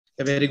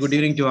A very good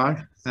evening to all,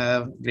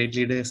 great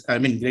leaders,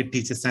 great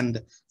teachers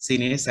and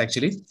seniors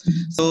actually.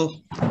 So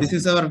this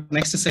is our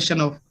next session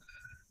of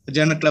the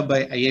Journal Club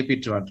by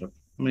IAP TVM.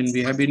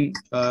 We have been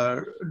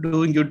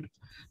doing good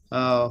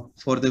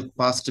for the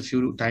past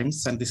few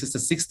times, and this is the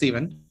 6th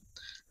event.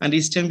 And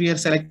each time we are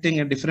selecting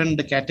a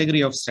different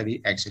category of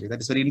study actually.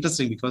 That is very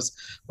interesting because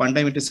one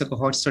time it is a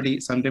cohort study,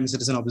 sometimes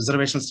it is an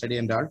observational study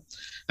and all.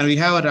 And we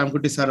have our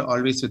Ramankutty sir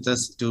always with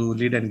us to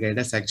lead and guide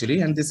us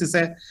actually. And this is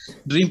a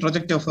dream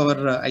project of our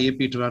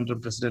IAP TVM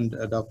President,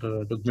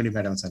 Dr. Rugmini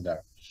Madam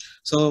Centre.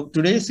 So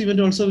today's event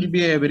also will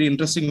be a very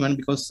interesting one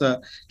because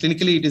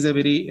clinically it is a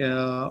very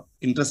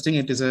interesting,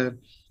 it is a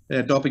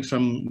topic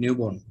from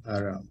newborn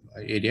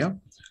area.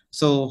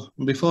 So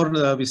before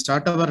we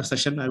start our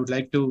session, I would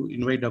like to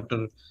invite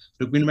Dr.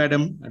 Rugmini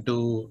Madam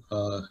to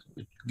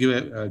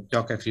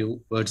talk a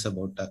few words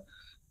about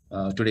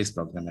today's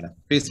program. Madam.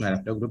 Please,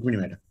 Madam. Dr. Rugmini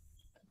Madam.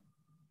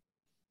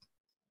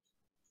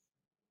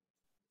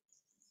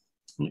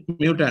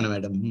 Mute,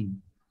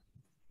 Madam.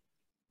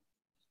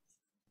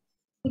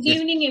 Good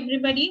evening,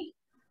 everybody.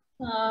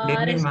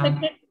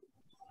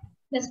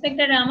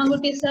 Respected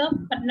Ramankutty sir,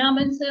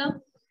 Padmanabhan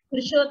sir,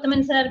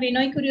 Purushothaman sir,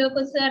 Benoy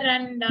sir,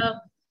 and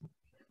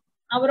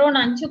our own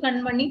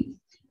Achuthamenon.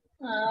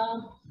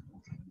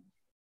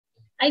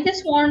 I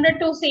just wanted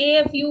to say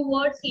a few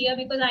words here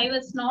because I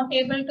was not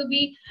able to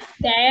be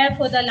there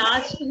for the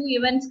last 2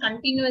 events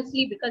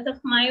continuously because of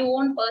my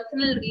own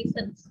personal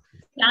reasons.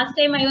 Last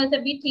time I was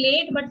a bit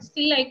late, but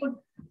still I could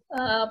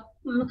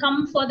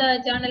come for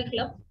the journal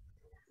club.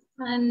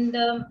 And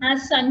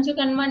as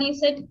Achuthamenon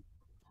said,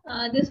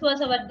 this was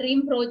our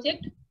dream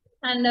project,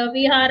 and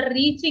we are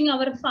reaching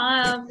our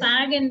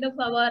fag end of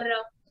our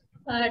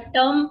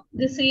term.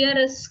 This year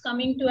is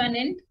coming to an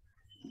end,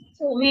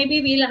 so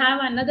maybe we'll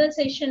have another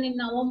session in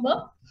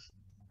November.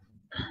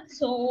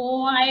 So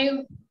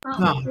why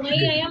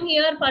I am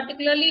here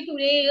particularly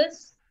today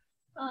is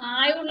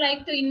I would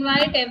like to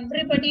invite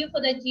everybody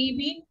for the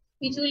GB,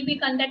 which will be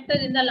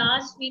conducted in the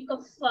last week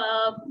of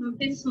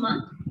this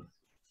month.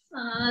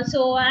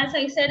 So as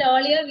I said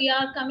earlier, we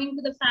are coming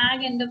to the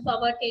fag end of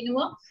our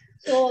tenure.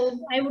 So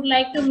I would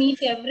like to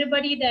meet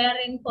everybody there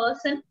in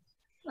person.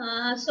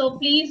 So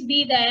please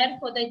be there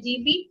for the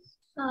GB.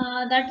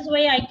 That is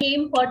why I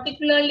came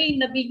particularly in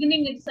the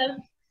beginning itself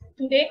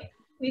today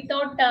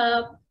without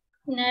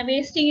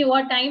wasting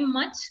your time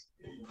much.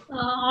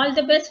 All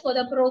the best for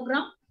the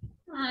program,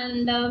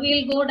 and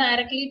we'll go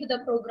directly to the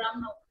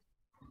program now.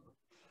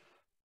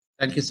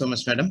 Thank you so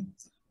much, Madam,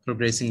 for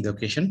gracing the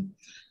occasion.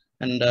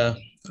 And I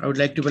would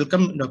like to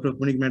welcome Dr.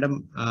 Rugmini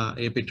Madam,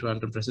 IAP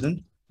TVM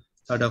President,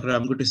 Dr.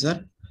 Ramankutty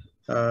sir,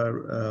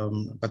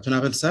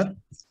 Padmanabhan sir,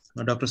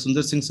 Dr.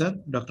 Sundar Singh sir,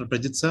 Dr.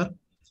 Prajit sir,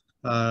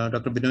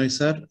 Dr. Benoy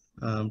sir,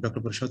 Dr.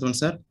 Purushothaman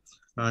sir,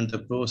 and the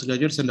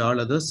postgraduates and all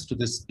others to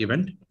this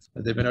event.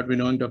 They may not be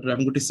knowing Dr.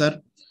 Ramankutty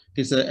sir.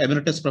 He is an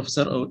Emeritus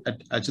Professor at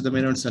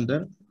Achuthamenon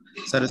Centre.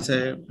 Sir is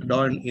a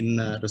Don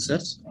in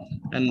research,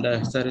 and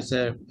sir is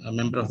a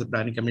member of the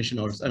Planning Commission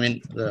also.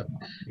 The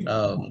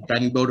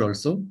Planning Board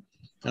also.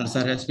 And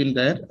sir has been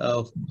there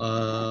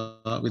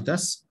with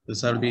us.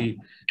 Sir will be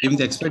giving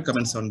the expert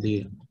comments on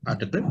the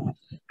article.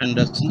 And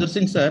Sundar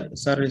Singh sir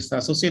is the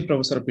Associate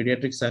Professor of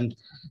Pediatrics, and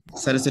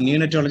sir is a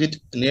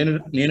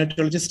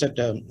neonatologist at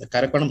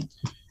Karakonam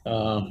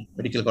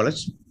Medical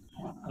College.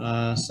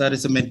 Sir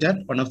is a mentor,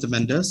 one of the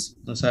mentors.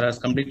 Sir has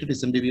completed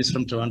his MBBS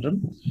from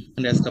Trivandrum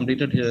and has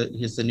completed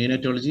his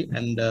neonatology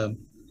and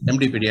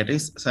MD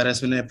Pediatrics. Sir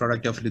has been a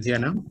product of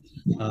Ludhiana.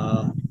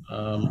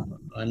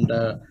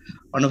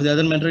 One of the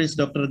other mentors is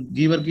Dr.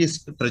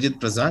 Gheevarghese Prajit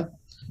Prasad.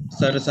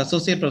 Sir is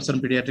Associate Professor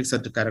in Pediatrics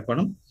at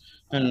Karakonam.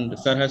 And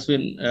sir has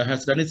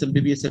done his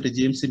MBBS at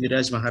GMC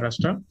Miraj,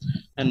 Maharashtra,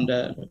 and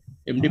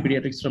MD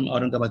Pediatrics from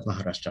Aurangabad,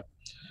 Maharashtra.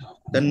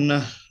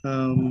 Then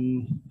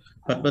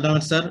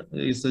Padmanabhan sir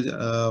is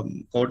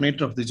the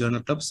coordinator of the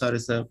Journal Club. Sir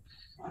is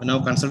now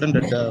consultant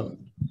at the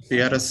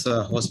PRS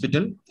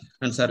Hospital,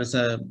 and sir is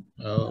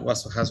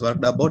has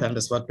worked abroad and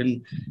has worked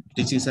in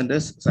teaching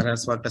centers. Sir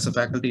has worked as a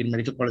faculty in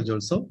medical college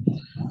also.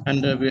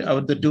 And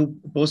the 2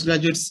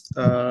 postgraduates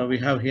we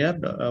have here,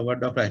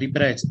 Dr.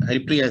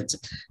 Haripriya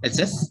H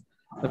S.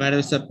 The madam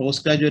is a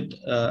postgraduate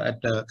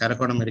at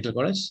Karakonam Medical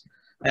College,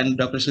 and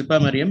Dr. Silpa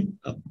Mariam,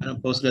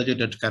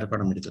 postgraduate at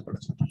Karakonam Medical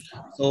College.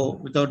 So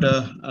without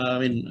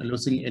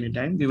losing any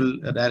time, we will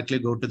directly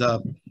go to the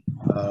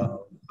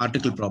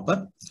article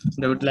proper.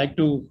 And I would like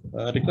to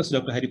request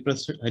Dr.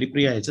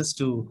 Haripriya H S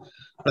to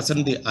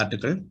present the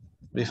article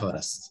before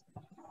us.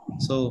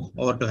 So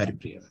over to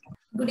Haripriya.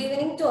 Good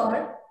evening to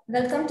all.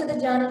 Welcome to the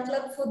Journal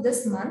Club for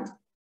this month.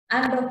 I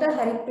am Dr.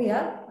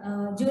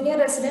 Haripriya, Junior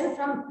Resident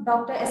from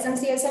Dr.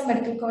 SMCSIMCH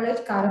Medical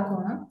College,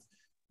 Karakonam.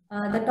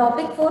 The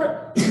topic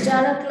for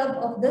Journal Club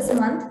of this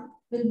month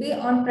will be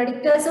on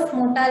Predictors of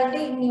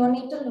Mortality in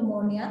Neonatal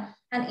Pneumonia,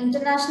 an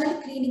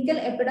International Clinical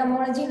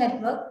Epidemiology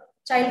Network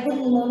Childhood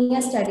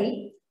Pneumonia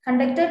Study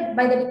conducted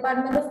by the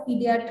Department of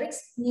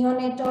Pediatrics,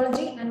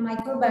 Neonatology and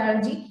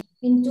Microbiology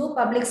in 2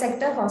 public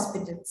sector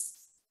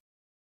hospitals.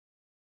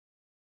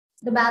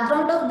 The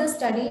background of this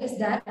study is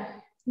that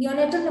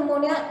Neonatal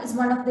pneumonia is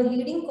one of the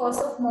leading cause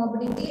of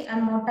morbidity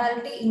and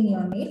mortality in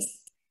neonates.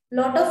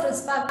 Lot of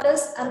risk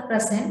factors are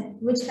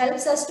present, which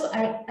helps us to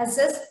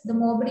assess the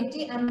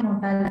morbidity and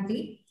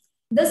mortality.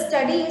 This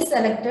study is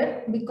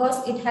selected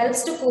because it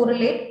helps to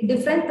correlate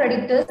different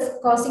predictors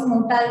causing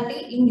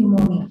mortality in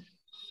pneumonia.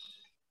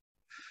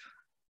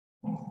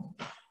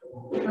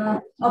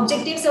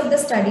 Objectives of the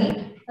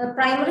study. The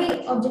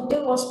primary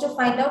objective was to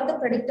find out the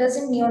predictors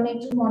in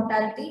neonatal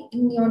mortality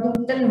in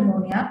neonatal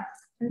pneumonia.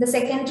 And the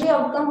secondary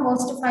outcome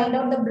was to find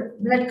out the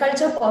blood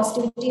culture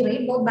positivity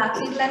rate, both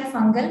bacterial and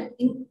fungal,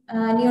 in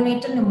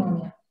neonatal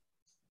pneumonia.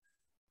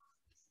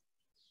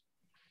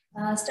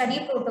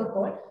 Study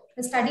protocol.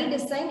 The study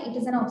design, it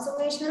is an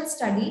observational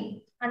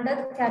study under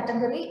the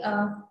category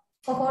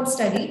cohort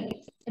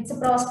study. It's a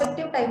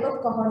prospective type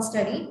of cohort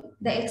study.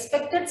 The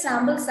expected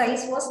sample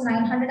size was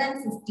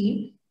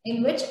 915,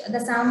 in which the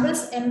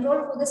samples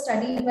enrolled for the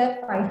study were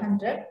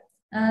 500.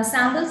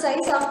 Sample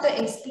size after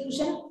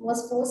exclusion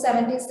was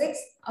 476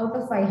 out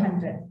of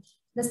 500.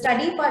 The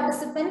study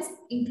participants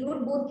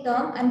include both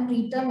term and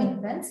preterm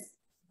infants.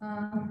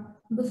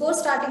 Before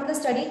starting the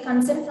study,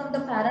 consent from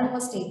the parent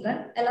was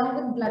taken along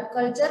with blood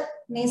culture,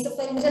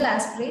 nasopharyngeal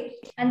aspirate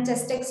and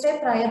chest X-ray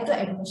prior to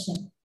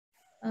admission.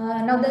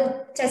 Now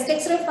the chest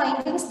X-ray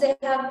findings they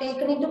have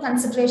taken into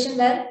consideration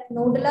were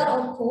nodular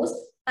or coarse,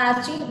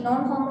 patchy,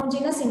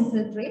 non-homogeneous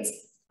infiltrates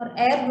or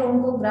air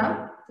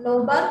bronchogram,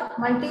 lobar,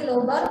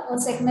 multilobar or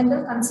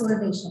segmental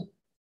consolidation.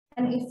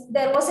 And if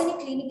there was any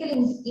clinical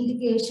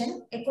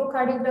indication,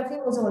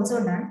 echocardiography was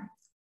also done.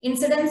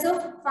 Incidence of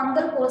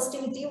fungal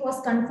positivity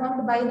was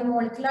confirmed by the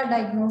molecular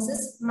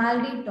diagnosis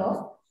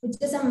MALDI-TOF, which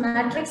is a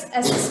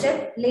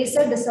matrix-assisted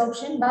laser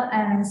desorption bar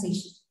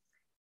ionization.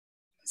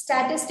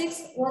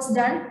 Statistics was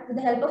done with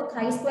the help of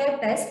chi-square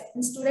test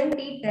and student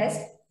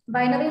t-test,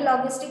 binary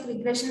logistic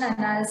regression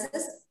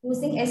analysis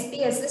using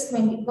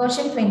SPSS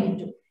version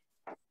 22.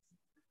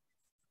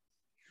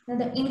 Now,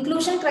 the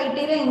inclusion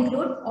criteria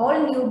include all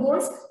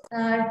newborns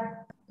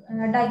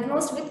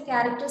diagnosed with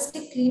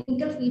characteristic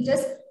clinical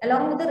features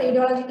along with the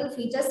radiological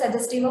features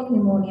suggestive of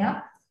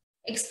pneumonia.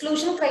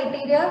 Exclusion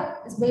criteria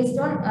is based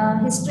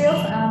on history of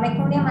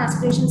meconium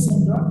aspiration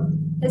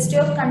syndrome, history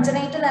of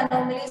congenital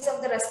anomalies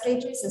of the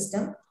respiratory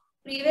system,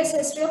 previous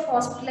history of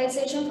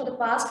hospitalization for the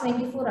past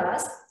 24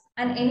 hours,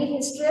 and any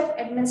history of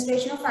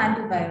administration of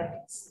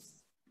antibiotics.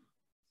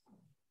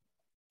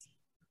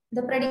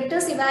 The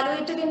predictors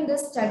evaluated in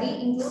this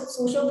study include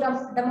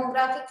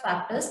socio-demographic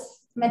factors,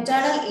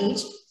 maternal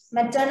age,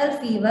 maternal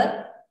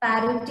fever,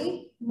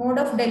 parity, mode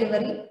of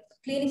delivery,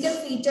 clinical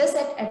features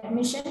at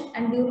admission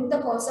and during the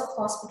course of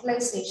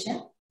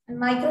hospitalization,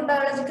 and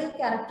microbiological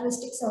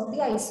characteristics of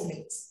the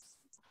isolates.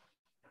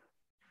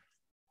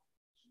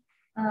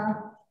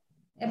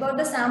 About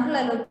the sample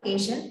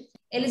allocation,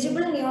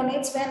 eligible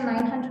neonates were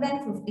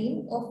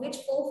 915, of which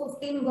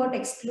 415 got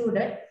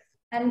excluded.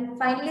 And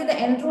finally, the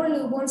enrolled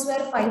newborns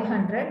were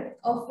 500,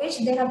 of which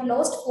they have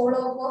lost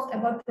follow-up of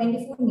about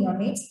 24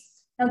 neonates.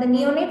 Now, the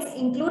neonates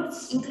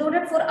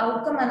included for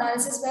outcome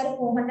analysis were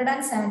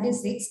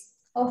 476,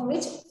 of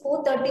which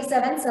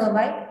 437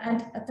 survived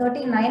and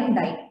 39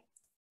 died.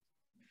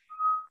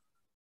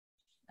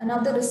 And now,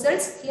 the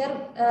results here,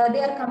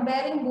 they are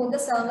comparing both the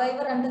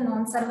survivor and the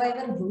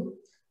non-survivor group.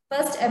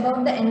 First,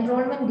 about the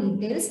enrollment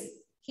details.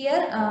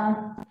 Here,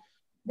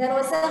 there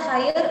was a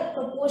higher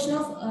proportion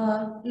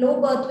of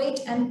low birth weight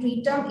and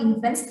preterm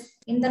infants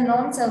in the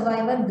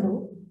non-survivor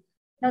group.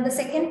 Now, the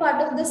second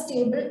part of this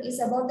table is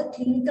about the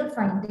clinical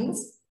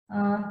findings,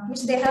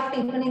 which they have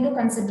taken into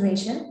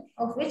consideration,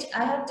 of which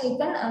I have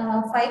taken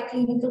 5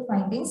 clinical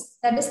findings,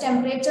 that is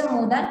temperature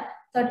more than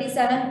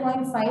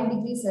 37.5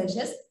 degrees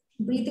Celsius,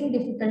 breathing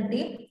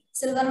difficulty,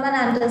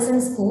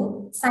 Silverman-Anderson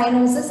score,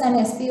 cyanosis and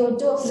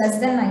SpO2 of less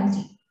than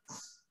 90.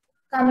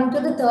 Coming to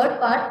the third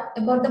part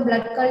about the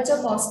blood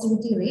culture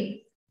positivity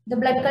rate. The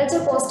blood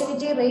culture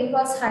positivity rate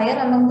was higher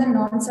among the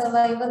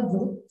non-survivor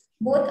group,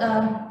 both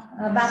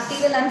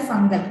bacterial and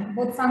fungal.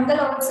 Both fungal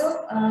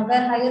also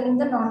were higher in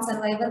the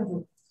non-survivor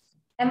group.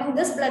 Among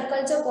this blood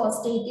culture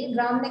positivity,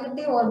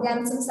 gram-negative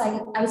organisms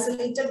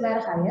isolated were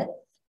higher,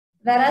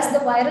 whereas the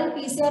viral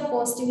PCR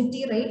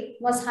positivity rate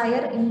was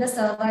higher in the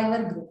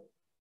survivor group.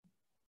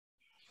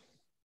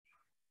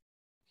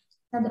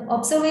 Now, the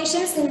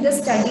observations in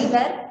this study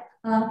were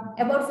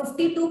about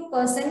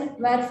 52%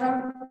 were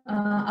from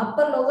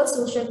upper lower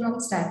socioeconomic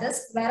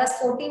status, whereas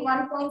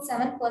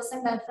 41.7%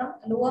 were from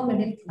lower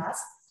middle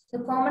class. The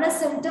commonest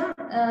symptom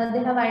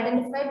they have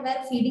identified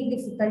were feeding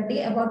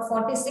difficulty, about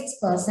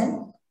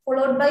 46%,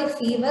 followed by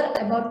fever,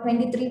 about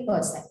 23%.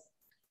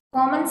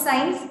 Common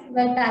signs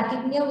were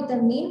tachypnea with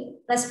a mean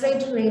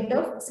respiratory rate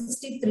of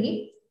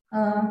 63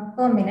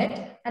 per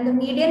minute, and the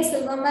median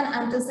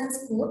Silverman-Anderson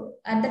score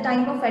at the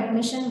time of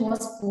admission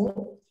was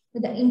 4,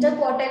 with the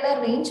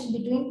interquartile range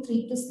between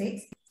 3 to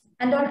 6.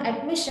 And on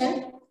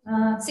admission,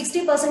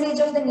 60%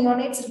 of the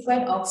neonates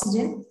required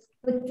oxygen,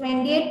 with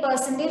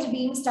 28%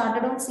 being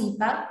started on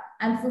CPAP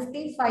and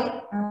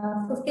 55,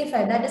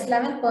 that is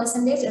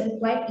 11%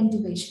 required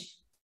intubation.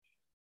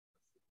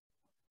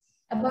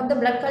 about the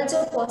blood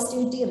culture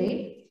positivity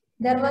rate,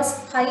 there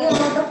was high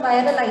amount of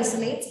viral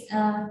isolates,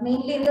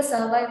 mainly in the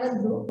survivor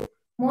group,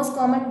 most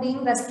common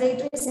being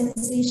respiratory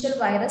syncytial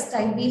virus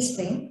type B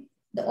strain.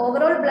 The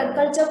overall blood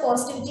culture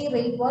positivity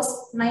rate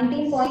was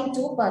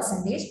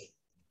 19.2%,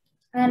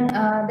 and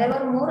there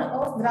were more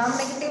of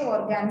gram-negative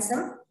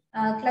organism,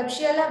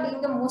 Klebsiella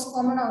being the most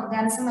common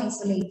organism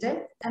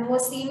isolated, and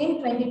was seen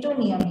in 22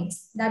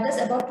 neonates, that is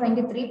about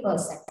 23%.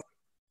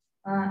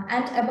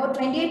 And about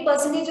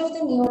 28% of the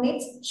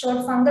neonates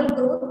showed fungal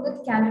growth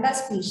with Candida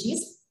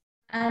species,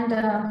 and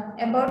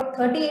about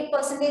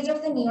 38%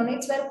 of the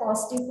neonates were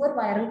positive for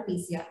viral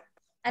PCR.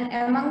 And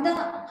among the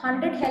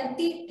 100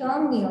 healthy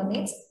term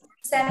neonates,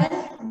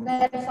 7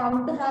 were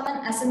found to have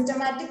an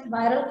asymptomatic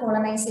viral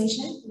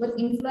colonization with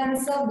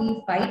influenza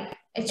B5,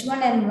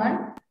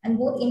 H1N1, and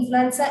both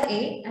influenza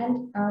A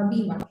and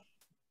B1.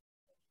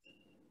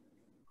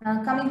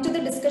 Coming to the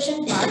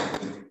discussion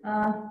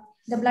part,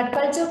 the blood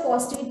culture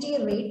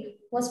positivity rate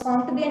was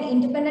found to be an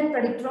independent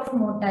predictor of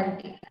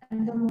mortality,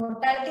 and the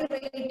mortality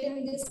rate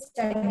in this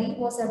study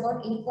was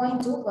about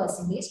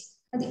 8.2%.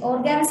 The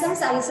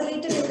organisms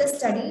isolated in the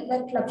study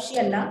were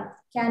Klebsiella,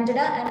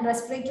 Candida, and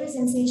respiratory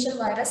syncytial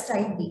virus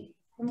type B.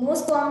 The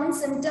most common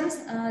symptoms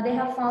they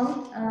have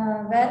found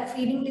were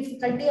feeding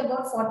difficulty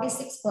about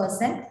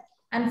 46%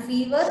 and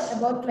fever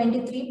about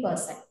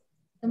 23%.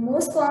 The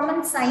most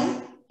common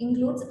sign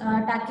includes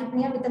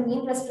tachypnea with a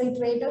mean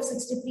respiratory rate of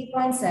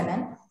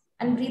 63.7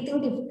 and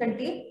breathing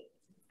difficulty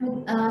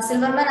with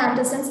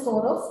Silverman-Anderson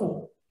score of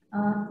 4.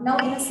 Now,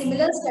 in a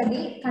similar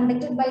study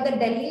conducted by the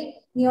Delhi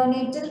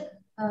Neonatal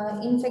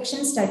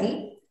Infection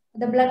Study,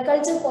 the blood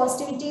culture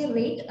positivity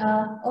rate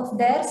of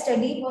their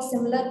study was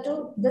similar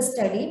to this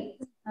study.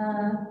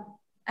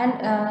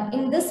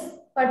 In this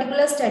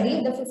particular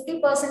study, the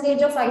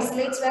 50% of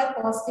isolates were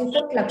positive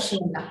for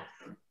Klebsiella.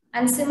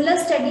 And similar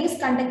studies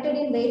conducted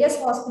in various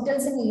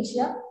hospitals in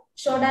Asia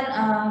showed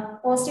an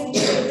positivity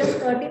rate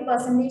of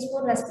 30%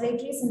 for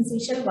respiratory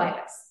syncytial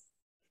virus.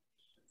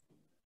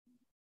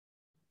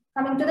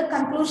 Coming to the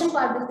conclusion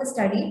part of the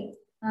study,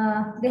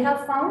 they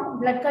have found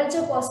blood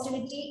culture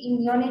positivity in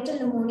neonatal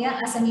pneumonia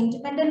as an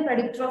independent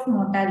predictor of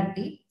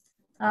mortality.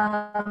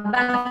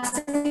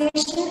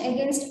 Vaccination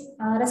against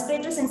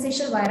respiratory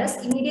syncytial virus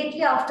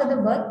immediately after the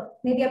birth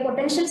may be a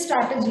potential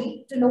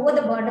strategy to lower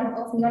the burden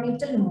of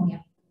neonatal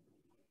pneumonia.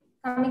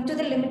 Coming to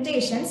the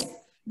limitations,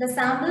 the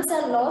samples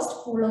are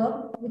lost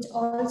polar, which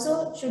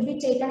also should be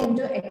taken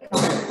into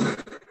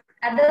account.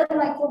 Other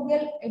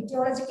microbial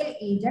etiological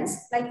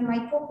agents like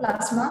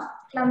mycoplasma,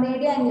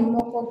 chlamydia, and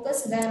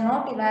pneumococcus were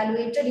not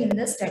evaluated in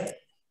the study.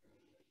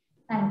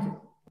 Thank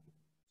you.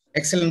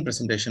 Excellent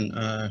presentation,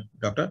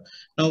 Doctor.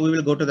 Now we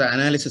will go to the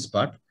analysis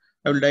part.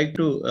 I would like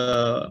to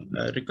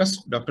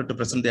request Doctor to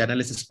present the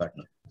analysis part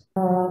now.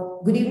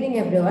 Good evening,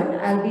 everyone.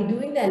 I'll be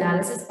doing the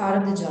analysis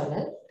part of the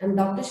journal. I'm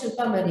Dr.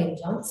 Silpa Mariam,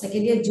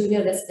 second year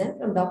junior resident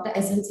from Dr.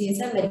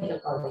 SMCSIMCH Medical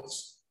College.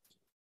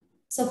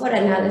 So for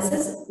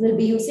analysis, we'll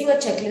be using a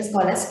checklist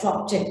called as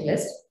STOP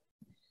checklist.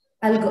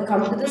 I'll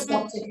come to the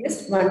STOP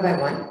checklist one by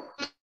one.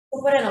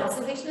 So for an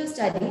observational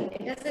study,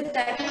 it is a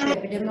type of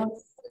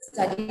epidemiological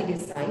study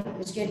design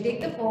which can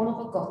take the form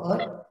of a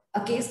cohort,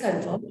 a case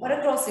control, or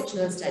a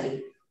cross-sectional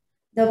study.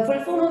 The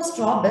full form of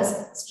STOP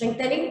is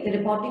Strengthening the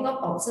Reporting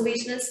of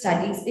Observational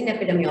Studies in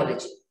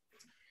Epidemiology.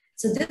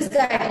 So this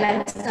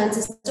guideline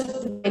consists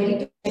of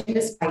 22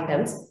 checklist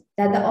items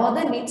that the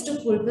author needs to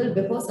fulfill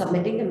before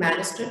submitting the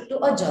manuscript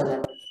to a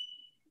journal.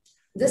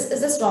 This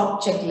is a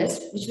STOP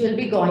checklist which will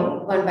be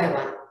going one by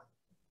one.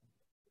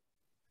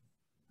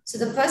 So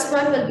the first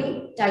one will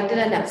be title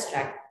and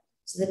abstract.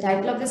 So the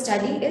title of the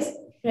study is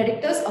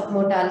Predictors of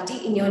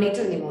Mortality in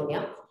Neonatal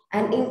Pneumonia,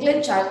 an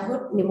INCLEN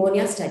Childhood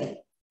Pneumonia Study.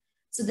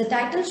 So the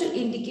title should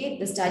indicate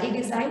the study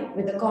design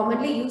with a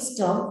commonly used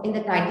term in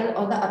the title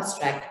or the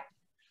abstract.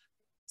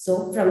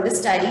 So from the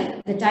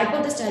study, the type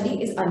of the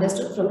study is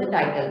understood from the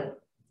title.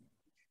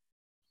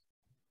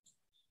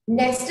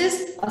 Next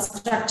is a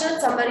structured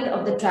summary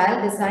of the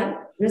trial design,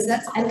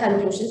 results and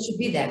conclusions should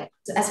be there.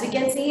 So as we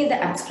can see in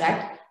the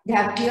abstract, they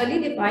have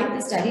clearly defined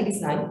the study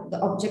design,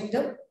 the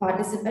objective,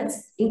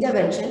 participants,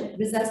 intervention,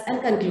 results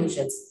and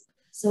conclusions.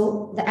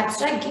 So the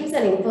abstract gives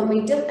an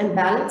informative and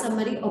balanced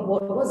summary of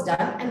what was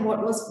done and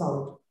what was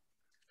found.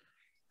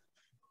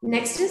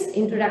 Next is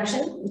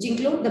introduction, which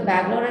includes the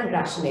background and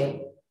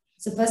rationale.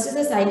 So first is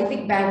the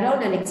scientific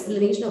background and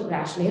explanation of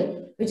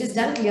rationale, which is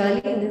done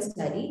clearly in this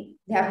study.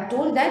 They have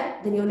told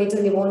that the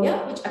neonatal pneumonia,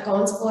 which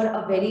accounts for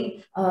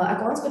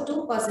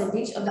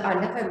 2% of the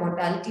under 5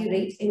 mortality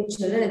rate in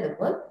children in the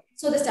world.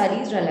 So the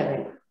study is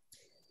relevant.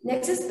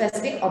 Next is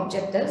specific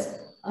objectives.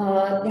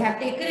 They have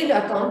taken into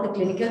account the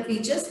clinical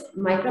features,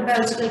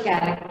 microbiological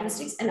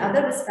characteristics, and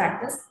other risk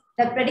factors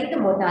that predict the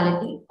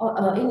mortality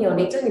in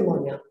neonatal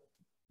pneumonia.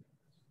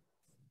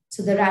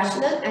 So the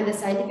rationale and the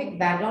scientific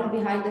background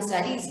behind the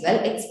study is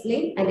well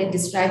explained and it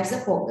describes the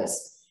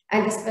focus.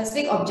 And the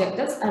specific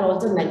objectives are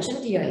also mentioned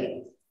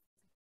clearly.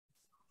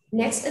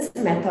 Next is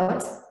the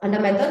methods. Under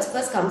methods,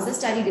 first comes the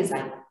study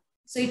design.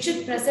 So it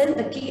should present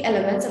the key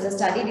elements of the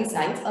study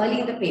designs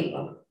early in the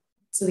paper.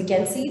 So we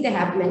can see they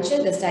have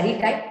mentioned the study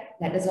type,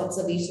 that is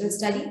observational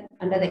study.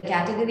 Under the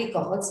category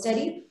cohort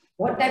study,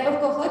 what type of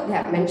cohort? They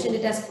have mentioned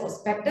it as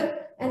prospective,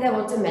 and they have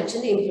also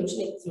mentioned the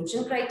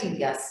inclusion-exclusion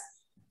criteria.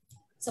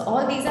 So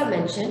all these are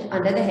mentioned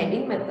under the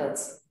heading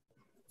methods.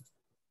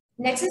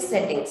 Next is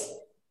settings.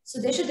 So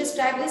they should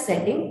describe the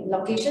setting,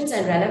 locations,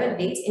 and relevant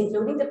dates,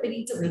 including the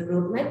periods of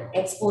recruitment,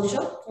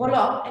 exposure,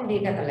 follow-up, and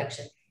data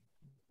collection.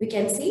 We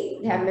can see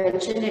they have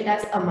mentioned it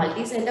as a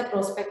multi-center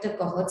prospective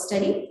cohort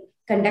study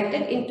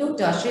conducted in 2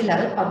 tertiary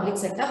level public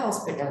sector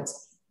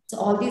hospitals. So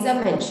all these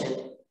are mentioned.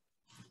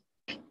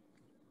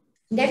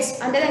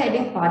 Next, under the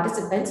heading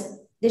participants,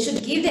 they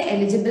should give the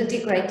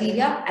eligibility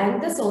criteria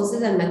and the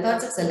sources and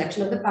methods of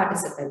selection of the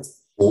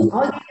participants.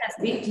 All these has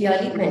been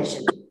clearly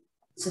mentioned.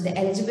 So the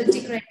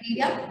eligibility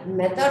criteria,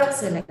 method of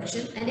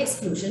selection, and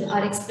exclusion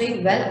are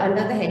explained well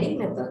under the heading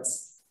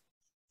methods.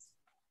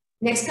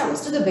 Next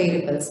comes to the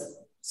variables.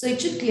 So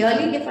it should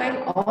clearly define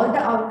all the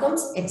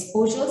outcomes,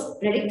 exposures,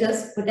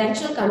 predictors,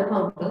 potential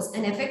confounders,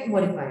 and effect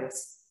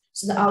modifiers.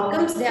 So the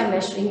outcomes they are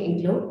measuring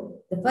include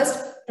the first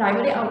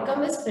primary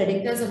outcome is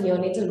predictors of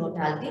neonatal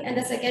mortality, and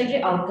the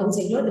secondary outcomes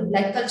include the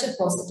blood culture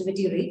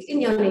positivity rate in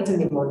neonatal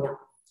pneumonia.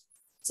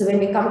 So when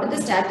we come to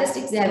the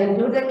statistics, they have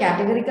included the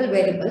categorical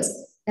variables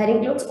that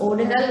includes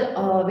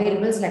ordinal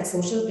variables like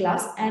social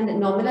class and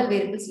nominal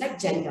variables like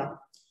gender.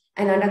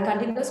 And under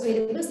continuous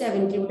variables, they have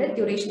included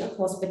duration of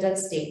hospital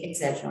stay,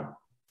 etc.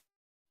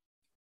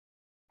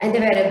 And they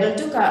were able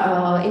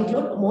to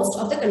include most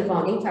of the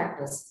confounding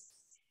factors.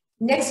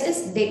 Next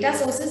is data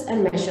sources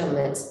and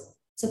measurements.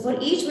 So for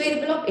each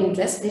variable of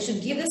interest, they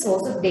should give the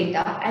source of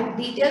data and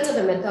details of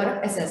the method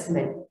of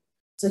assessment.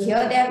 So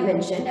here they have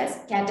mentioned as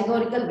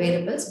categorical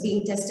variables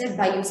being tested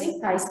by using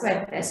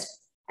chi-square test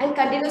and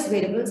continuous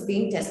variables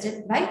being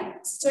tested by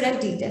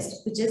student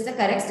t-test, which is the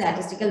correct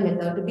statistical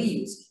method to be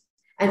used.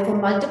 And for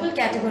multiple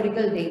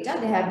categorical data,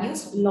 they have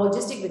used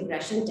logistic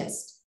regression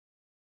test.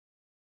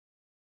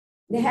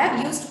 They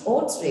have used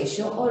odds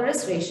ratio or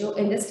risk ratio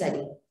in the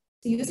study.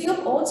 The using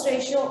of odds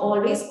ratio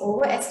always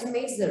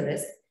overestimates the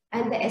risk,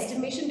 and the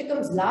estimation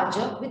becomes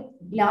larger with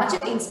larger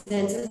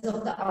instances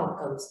of the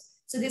outcomes.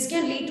 So this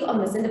can lead to a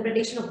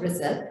misinterpretation of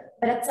result,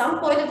 but at some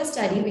point of the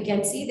study, we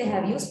can see they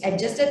have used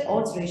adjusted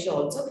odds ratio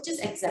also, which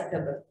is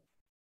acceptable.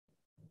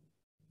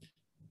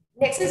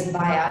 Next is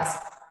bias.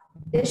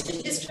 They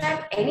should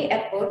describe any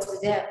efforts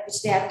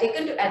which they have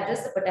taken to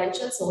address the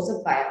potential source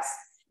of bias,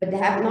 but they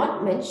have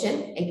not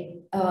mentioned,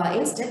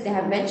 instead they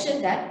have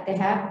mentioned that they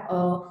have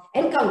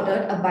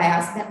encountered a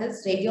bias, that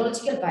is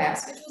radiological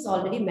bias, which was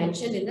already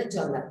mentioned in the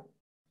journal.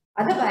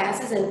 Other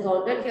biases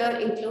encountered here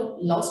include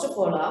loss to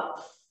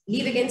follow-up,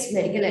 leave against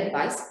medical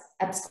advice,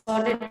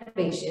 absconded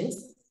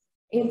patients,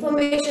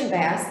 information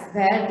bias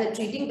where the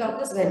treating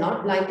doctors were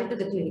not blinded to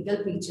the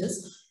clinical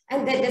features,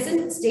 and that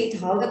doesn't state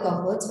how the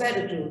cohorts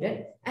were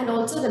recruited, and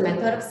also the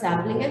method of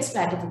sampling and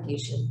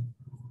stratification.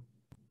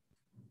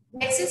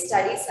 Next is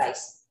study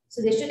size.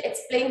 So they should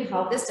explain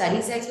how the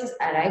study size was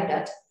arrived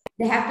at.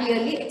 They have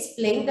clearly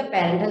explained the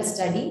parental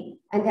study,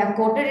 and they have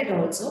quoted it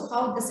also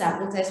how the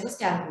sample size was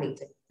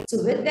calculated.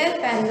 So with their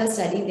parental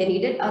study, they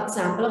needed a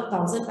sample of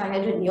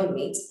 1,500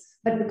 neonates,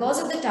 but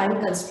because of the time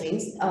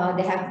constraints,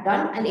 they have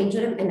done an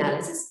interim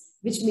analysis,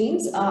 which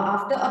means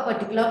after a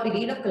particular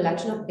period of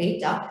collection of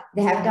data,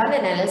 they have done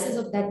analysis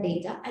of that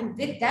data, and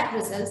with that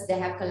results, they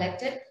have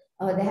collected,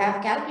 they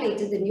have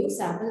calculated the new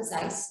sample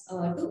size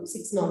to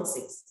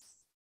 606.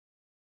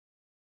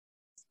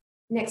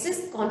 Next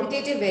is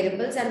quantitative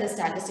variables and the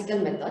statistical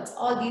methods.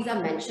 All these are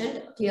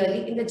mentioned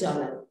clearly in the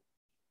journal.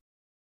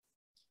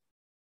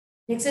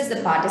 Next is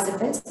the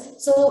participants.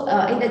 So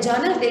in the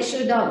journal, they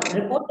should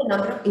report the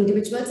number of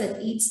individuals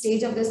at each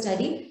stage of the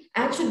study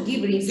and should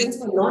give reasons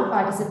for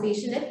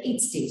non-participation at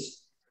each stage.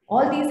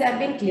 All these have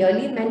been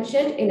clearly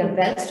mentioned in a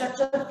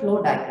well-structured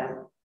flow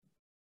diagram.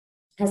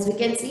 As we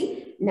can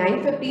see,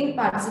 915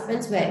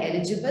 participants were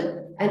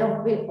eligible, and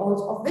of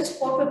which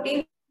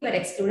 415 were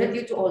excluded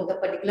due to all the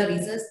particular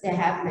reasons they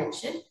have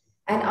mentioned.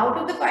 And out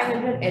of the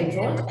 500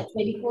 enrolled,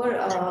 24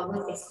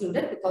 were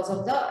excluded because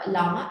of the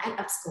LAMA and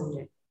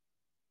absconded.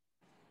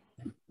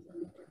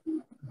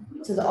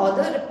 So the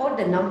author report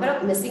the number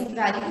of missing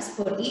values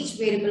for each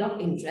variable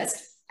of interest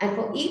and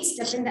for each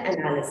step in the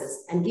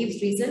analysis, and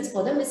gives reasons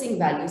for the missing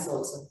values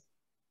also.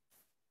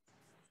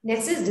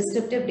 Next is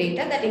descriptive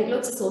data that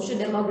includes the social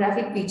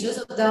demographic features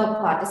of the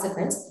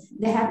participants.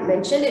 They have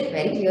mentioned it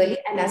very clearly,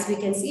 and as we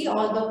can see,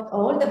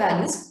 all the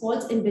values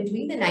falls in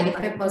between the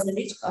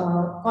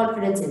 95%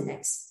 confidence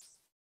index.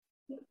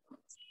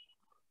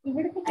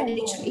 And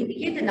it should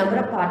indicate the number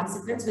of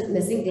participants with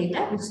missing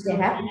data, which they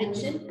have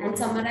mentioned, and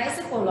summarize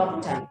the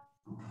follow-up time.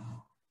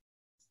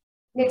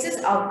 Next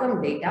is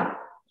outcome data.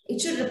 It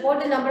should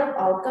report the number of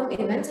outcome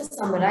events or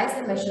summarize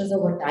the measures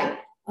over time,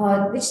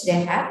 which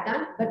they have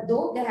done. But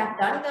though they have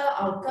done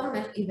the outcome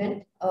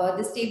event,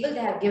 this table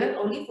they have given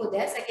only for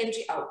their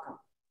secondary outcome.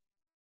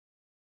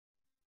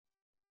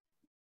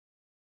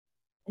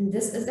 And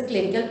this is the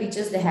clinical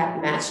features they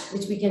have matched,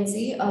 which we can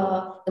see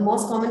the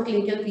most common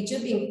clinical feature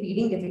being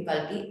feeding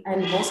difficulty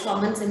and most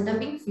common symptom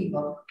being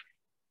fever.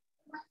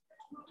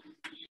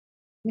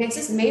 Next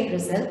is main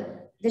result.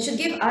 They should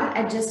give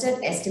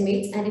unadjusted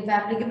estimates and if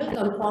applicable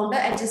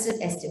confounder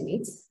adjusted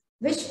estimates,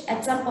 which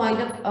at some point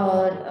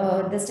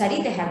of the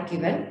study they have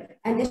given,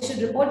 and they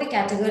should report the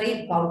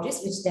category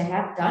boundaries which they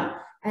have done,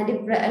 and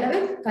if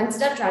relevant,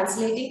 consider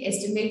translating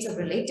estimates of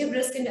relative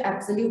risk into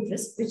absolute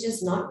risk, which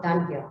is not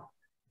done here.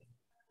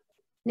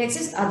 Next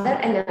is other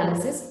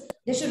analysis.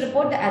 They should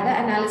report the other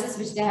analysis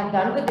which they have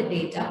done with the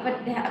data,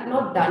 but they have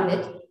not done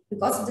it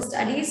because the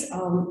studies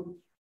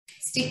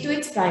stick to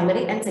its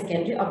primary and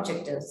secondary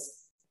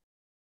objectives.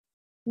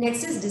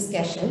 Next is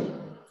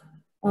discussion.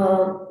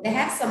 They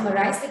have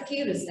summarized the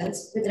key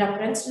results with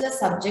reference to the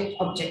subject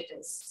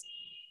objectives.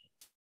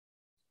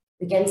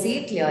 We can see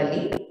it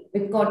clearly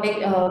with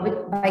quoting,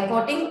 by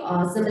quoting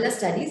similar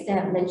studies. They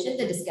have mentioned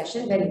the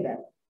discussion very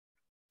well.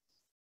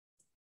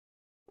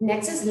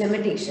 Next is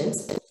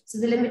limitations. So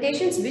the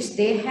limitations which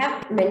they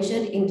have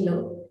mentioned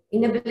include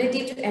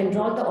inability to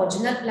enroll the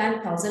original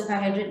planned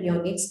 1,500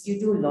 neonates due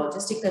to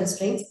logistic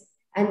constraints,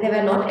 and they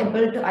were not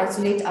able to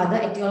isolate other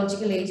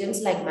etiological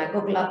agents like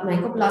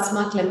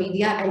mycoplasma,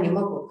 chlamydia, and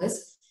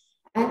pneumococcus.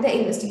 And the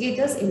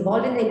investigators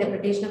involved in the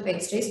interpretation of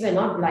X-rays were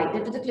not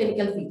blinded to the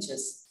clinical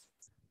features.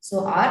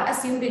 So our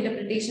assumed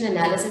interpretation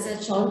analysis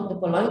has shown the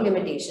following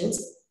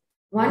limitations.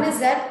 One is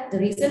that the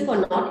reason for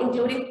not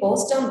including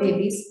post-term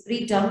babies,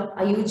 preterm,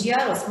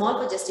 IUGR, or small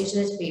for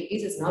gestational age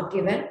babies is not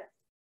given.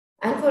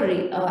 And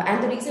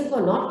the reason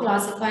for not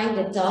classifying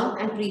the term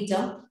and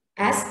preterm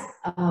as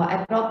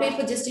appropriate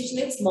for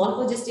gestational age, small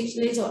for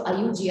gestational age, or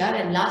IUGR,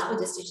 and large for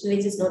gestational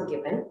age is not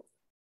given.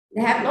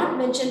 They have not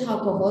mentioned how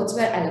cohorts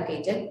were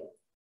allocated.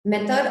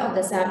 Method of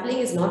the sampling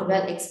is not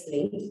well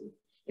explained.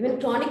 Even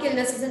chronic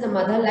illnesses in the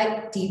mother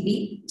like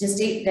TB,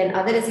 then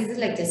other diseases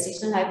like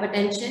gestational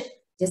hypertension,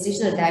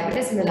 gestational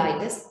diabetes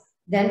mellitus,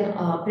 then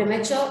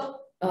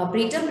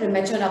preterm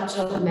premature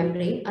rupture of the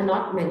membrane are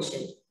not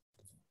mentioned.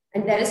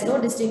 And there is no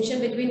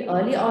distinction between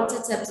early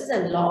onset sepsis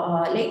and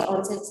late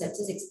onset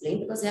sepsis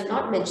explained because they have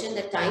not mentioned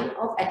the time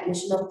of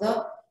admission of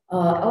the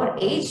or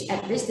age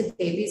at which the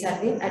babies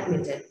have been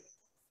admitted.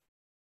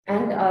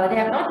 And they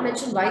have not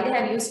mentioned why they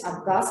have used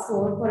ABGAS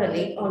score for a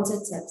late onset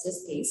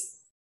sepsis case.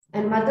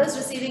 And mothers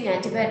receiving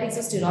antibiotics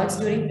or steroids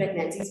during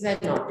pregnancies were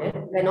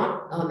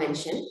not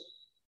mentioned.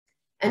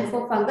 And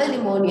for fungal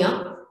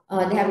pneumonia,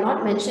 they have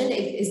not mentioned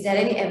is there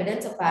any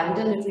evidence of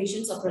parental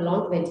nutrition or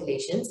prolonged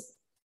ventilations.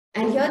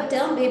 And here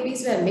term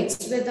babies were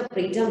mixed with the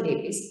preterm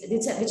babies,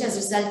 which has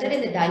resulted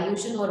in the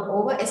dilution or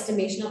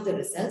overestimation of the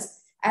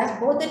results, as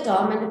both the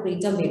term and the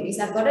preterm babies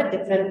have got a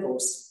different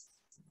course.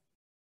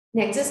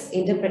 Next is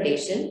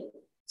interpretation.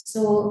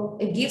 So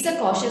it gives a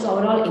cautious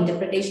overall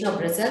interpretation of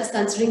results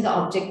considering the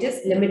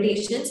objectives,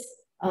 limitations,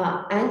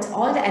 and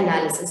all the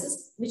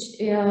analyses which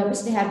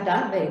they have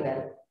done very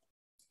well.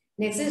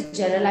 Next is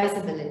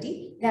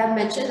generalizability. They have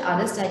mentioned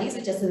other studies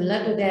which are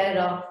similar to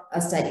their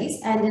studies,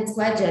 and it's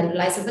quite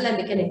generalizable and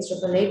we can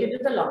extrapolate it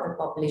to the local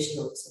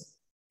population also.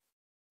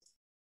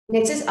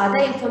 Next is other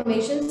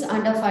information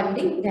under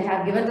funding. They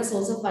have given the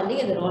source of funding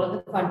and the role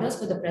of the funders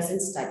for the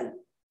present study.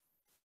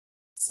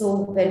 So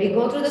when we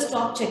go through the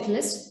STOP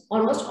checklist,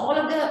 almost all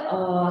of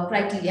the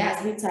criteria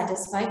has been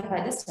satisfied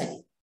by the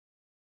study.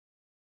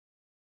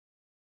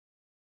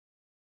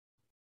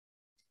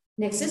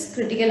 Next is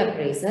critical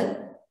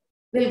appraisal.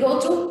 We'll go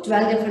through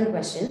 12 different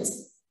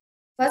questions.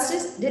 First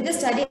is, did the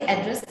study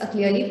address a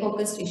clearly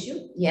focused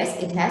issue?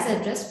 Yes, it has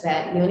addressed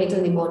where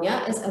neonatal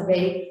pneumonia is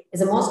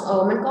the most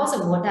common cause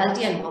of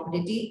mortality and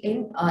morbidity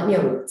in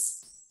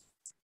neonates.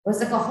 Was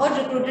the cohort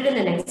recruited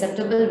in an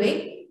acceptable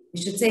way?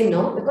 We should say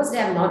no, because they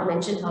have not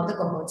mentioned how the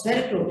cohorts were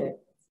recruited.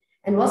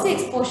 And was the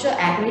exposure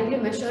accurately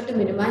measured to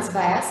minimize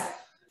bias?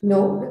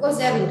 No, because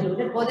they have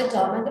included both the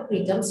term and the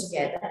preterms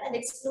together and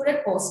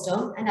excluded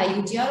post-term and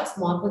IUGR or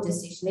small for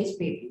gestational age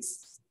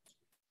babies.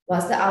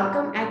 Was the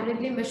outcome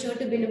accurately measured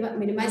to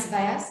minimize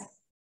bias?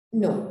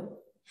 No.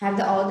 Have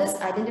the authors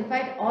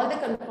identified all the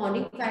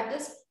confounding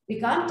factors? We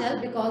can't tell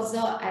because,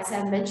 as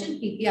I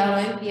mentioned,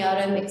 PPROM,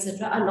 PROM,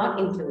 etc. are not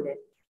included.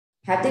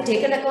 Have they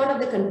taken account of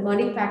the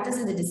confounding factors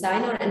in the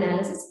design or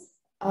analysis?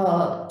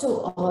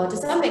 To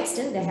some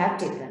extent, they have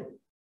taken.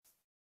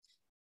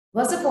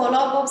 Was the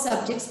follow-up of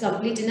subjects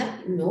complete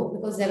enough? No,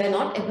 because they were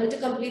not able to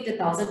complete the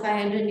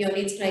 1,500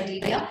 neonates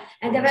criteria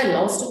and they were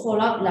lost to follow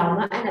up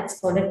LAMA and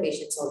absconded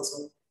patients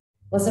also.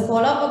 Was the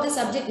follow-up of the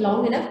subject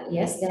long enough?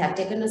 Yes, they have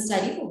taken a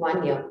study for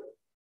 1 year.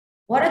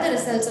 What are the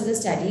results of the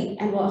study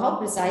and how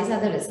precise are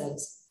the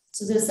results?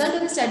 So the result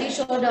of the study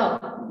showed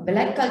a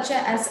blood culture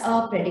as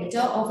a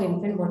predictor of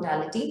infant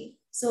mortality.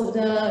 So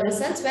the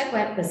results were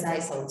quite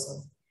precise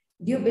also.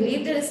 Do you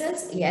believe the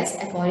results? Yes,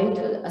 according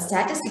to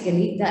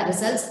statistically, the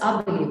results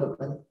are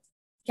believable.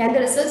 Can the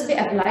results be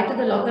applied to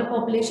the local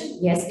population?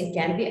 Yes, it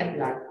can be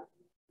applied.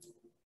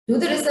 Do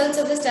the results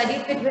of the study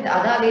fit with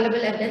other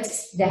available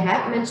evidence? They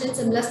have mentioned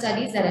similar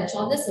studies that have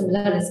shown the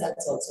similar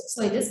results also.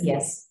 So it is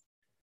yes.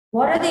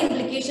 What are the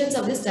implications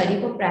of this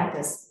study for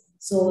practice?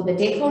 So the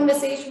take-home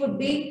message would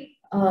be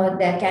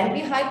there can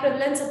be high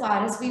prevalence of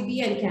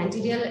RSVB and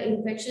candidal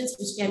infections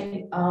which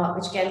can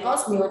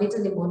cause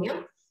neonatal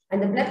pneumonia.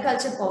 And the blood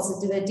culture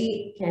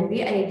positivity can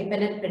be an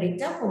independent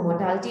predictor for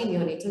mortality in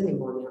neonatal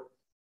pneumonia.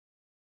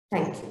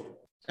 Thank you.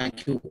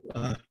 Thank you,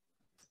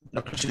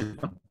 Dr.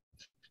 Shilpa.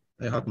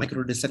 I have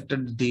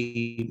micro-dissected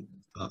the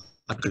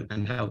article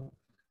and have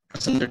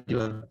presented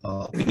your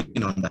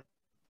opinion on that.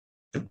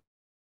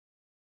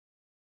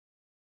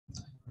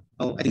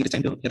 Now, I think it's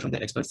time to hear from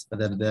the experts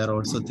whether they are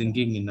also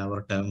thinking in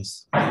our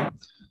terms.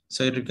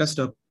 So I request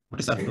Dr.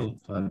 Sir to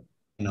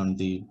on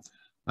the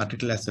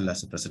article as well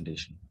as the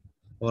presentation.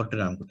 Over to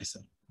Ramankutty, sir.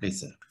 Please,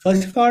 sir.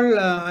 First of all,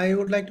 I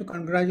would like to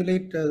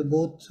congratulate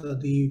both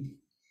the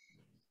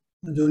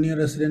junior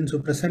residents who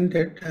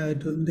presented.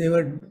 They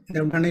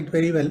have done it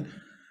very well.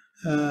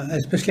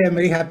 Especially, I'm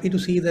very happy to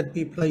see that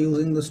people are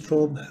using the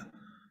strobe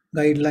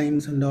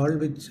guidelines and all,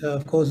 which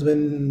of course,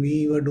 when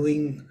we were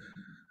doing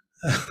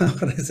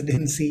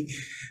residency,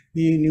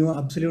 we knew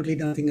absolutely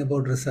nothing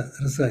about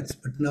research.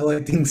 But now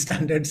I think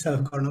standards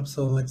have gone up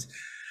so much,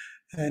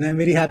 and I'm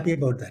very happy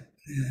about that.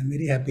 I'm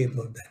very happy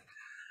about that.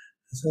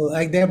 So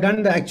they have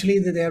done the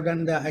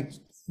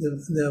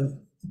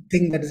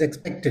thing that is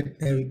expected.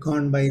 They have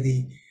gone by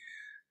the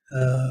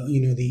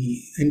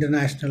the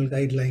international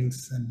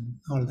guidelines and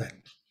all that.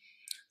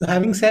 So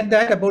having said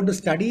that, about the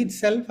study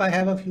itself, I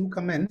have a few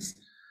comments.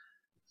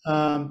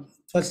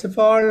 First of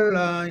all,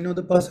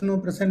 the person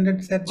who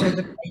presented said that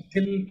the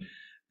title,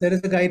 there is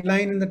a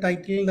guideline in the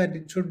title that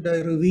it should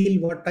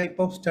reveal what type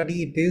of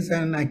study it is,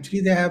 and actually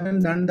they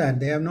haven't done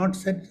that. They have not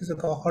said it's a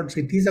cohort.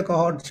 It is a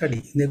cohort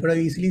study. They could have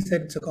easily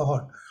said it's a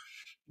cohort.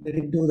 They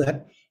didn't do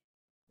that,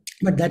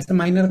 but that's a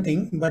minor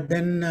thing. But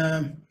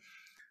then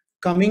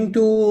coming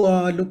to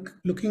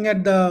looking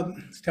at the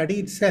study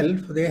itself,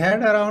 they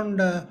had around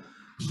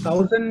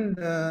 1,000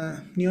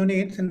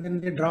 neonates, and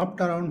then they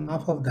dropped around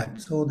half of that.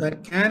 So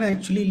that can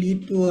actually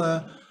lead to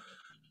a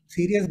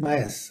serious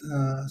bias.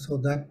 So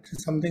that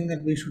is something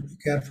that we should be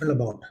careful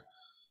about,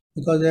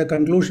 because their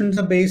conclusions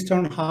are based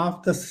on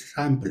half the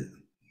sample.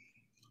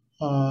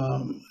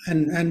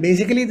 And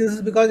basically this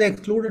is because they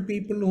excluded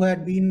people who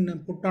had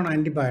been put on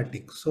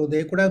antibiotics. So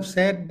they could have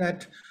said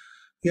that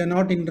we are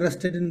not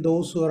interested in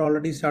those who are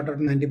already started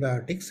on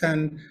antibiotics,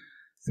 and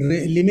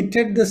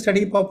limited the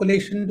study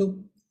population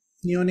to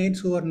neonates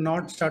who are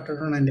not started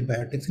on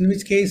antibiotics, in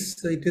which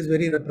case it is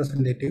very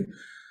representative.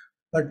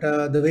 But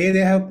the way they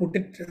have put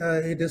it,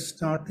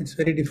 it's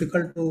very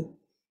difficult to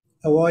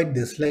avoid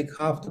this, like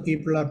half the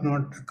people are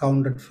not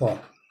accounted for.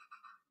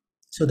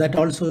 So that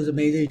also is a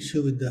major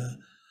issue with the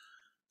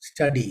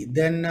study.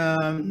 Then,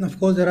 of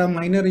course, there are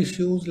minor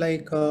issues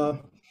like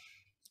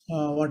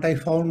what I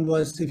found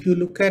was, if you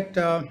look at,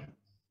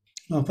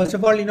 first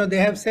of all, they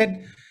have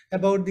said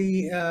about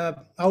the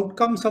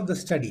outcomes of the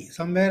study.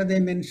 Somewhere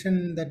they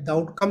mentioned that the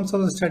outcomes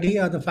of the study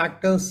are the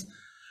factors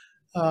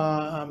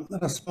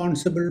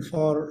responsible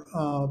for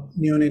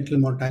neonatal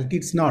mortality.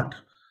 It's not.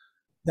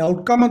 The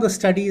outcome of the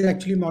study is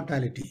actually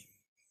mortality.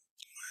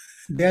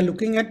 They are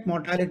looking at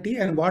mortality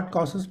and what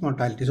causes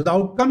mortality. So the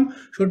outcome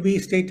should be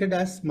stated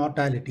as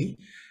mortality,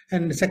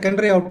 and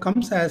secondary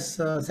outcomes as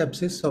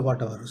sepsis or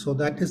whatever. So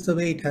that is the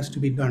way it has to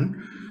be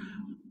done.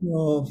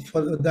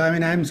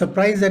 I'm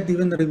surprised that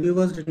even the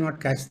reviewers did not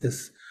catch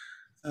this.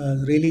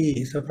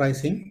 Really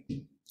surprising.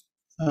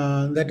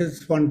 That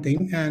is one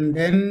thing. And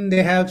then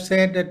they have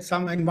said that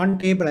in one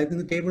table, I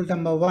think the table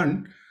number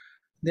 1,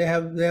 they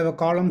have a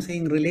column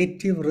saying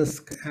relative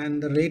risk,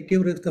 and the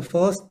relative risk, the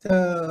first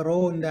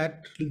row in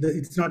that,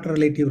 it's not a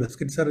relative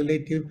risk, it's a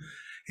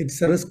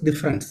risk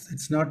difference.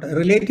 It's not a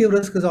relative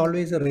risk, is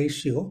always a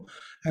ratio,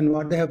 and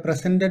what they have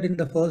presented in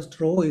the first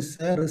row is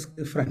a risk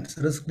difference.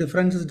 Risk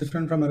difference is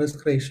different from a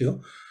risk ratio.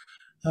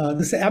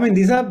 These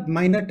are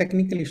minor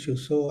technical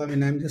issues. So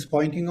I'm just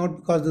pointing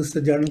out because this is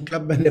a journal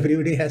club and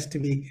everybody has to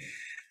be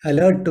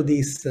alert to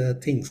these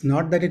things.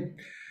 Not that it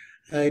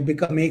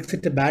makes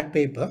it a bad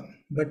paper,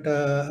 but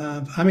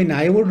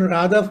I would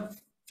rather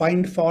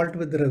find fault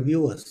with the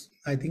reviewers.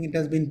 I think it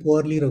has been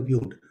poorly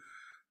reviewed.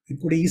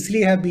 It could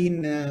easily have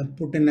been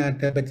put in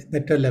at a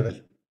better level.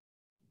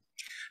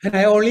 And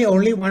I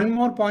only one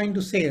more point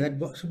to say, that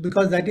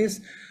because that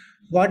is,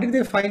 what did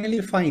they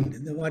finally find?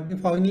 What they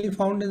finally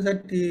found is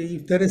that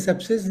if there is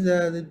sepsis,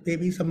 the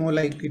babies are more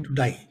likely to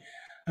die.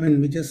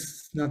 Which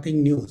is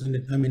nothing new, isn't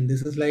it?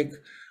 This is like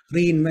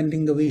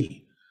reinventing the wheel.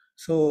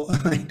 So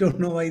I don't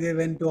know why they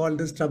went to all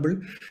this trouble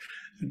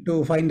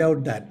to find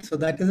out that. So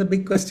that is a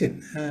big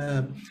question.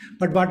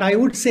 But what I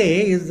would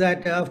say is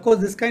that, of course,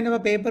 this kind of a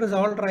paper is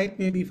all right,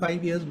 maybe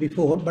 5 years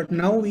before, but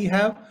now we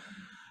have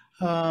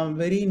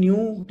very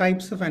new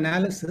types of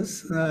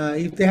analysis.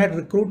 If they had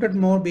recruited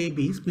more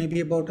babies, maybe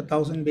about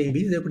 1,000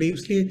 babies, they could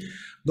easily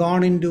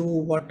gone into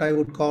what I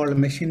would call a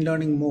machine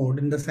learning mode,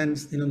 in the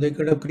sense, they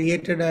could have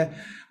created a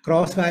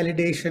cross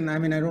validation. I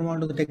don't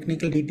want to the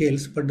technical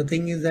details, but the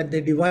thing is that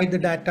they divide the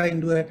data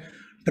into a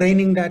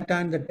training data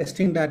and the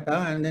testing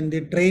data, and then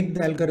they trade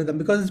the algorithm,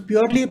 because it's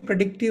purely a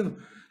predictive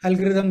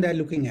algorithm they're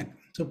looking at.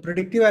 So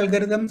predictive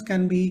algorithms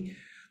can be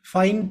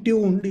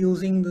fine-tuned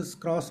using this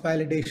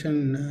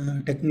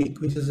cross-validation technique,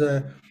 which is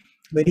a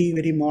very,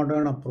 very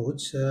modern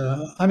approach.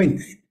 Of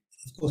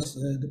course,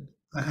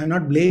 I'm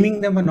not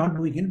blaming them for not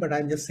doing it, but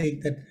I'm just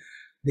saying that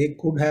they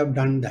could have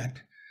done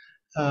that.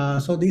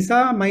 So these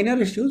are minor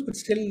issues, but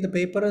still the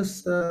paper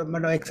is,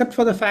 except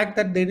for the fact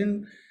that they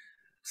didn't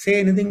say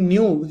anything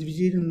new, which we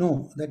didn't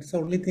know. That's the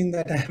only thing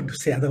that I have to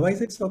say.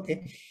 Otherwise, it's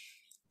okay.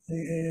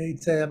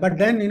 But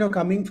then,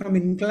 coming from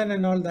INCLEN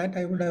and all that,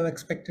 I would have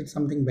expected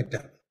something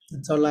better.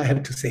 That's all I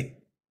have to say.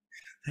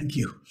 Thank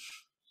you.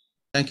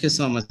 Thank you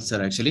so much,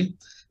 sir. Actually,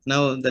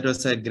 now that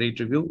was a great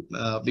review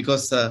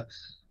because the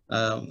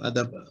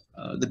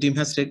team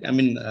has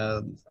taken.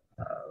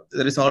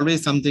 There is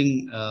always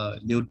something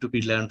new to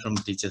be learned from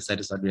teachers.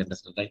 That is what we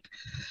understand, right?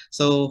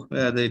 So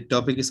the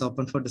topic is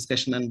open for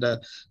discussion. And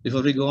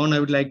before we go on, I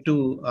would like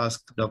to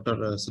ask Dr.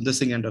 Sundar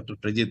Singh and Dr.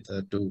 Prajit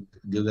to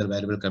give their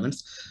valuable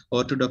comments.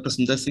 Over to Dr.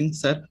 Sundar Singh,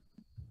 sir.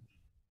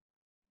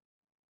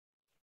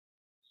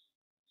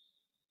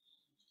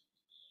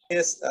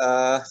 Yes,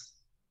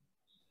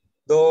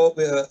 though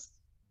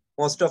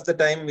most of the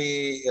time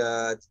we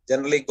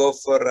generally go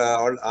for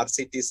all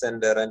RCTs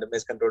and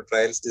randomized controlled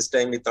trials. This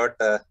time we thought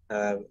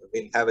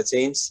we'll have a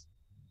change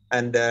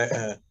and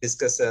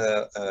discuss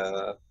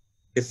a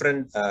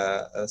different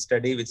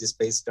study, which is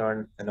based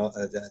on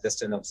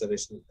just an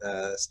observation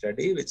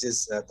study, which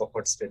is a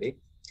cohort study,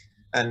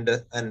 and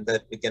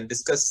that we can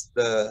discuss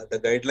the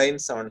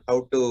guidelines on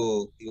how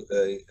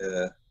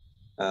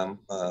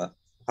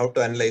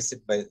to analyze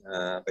it by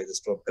the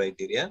stroke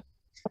criteria.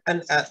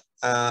 And as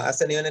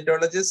a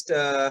neonatologist,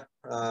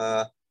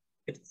 I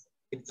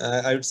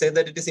would say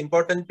that it is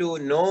important to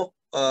know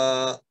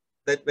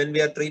that when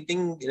we are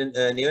treating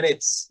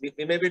neonates, we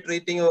may be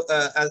treating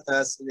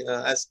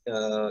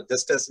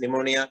just as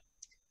pneumonia,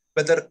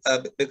 whether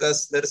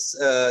because there's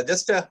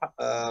just a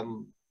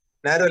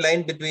narrow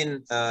line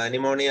between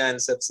pneumonia and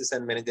sepsis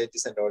and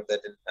meningitis and all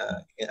that,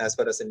 as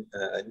far as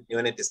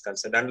neonate is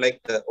concerned,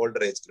 unlike the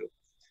older age group.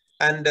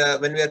 And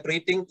when we are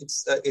treating,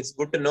 it's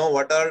good to know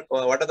what are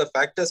the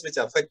factors which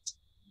affect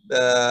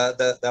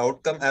the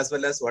outcome, as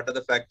well as what are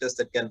the factors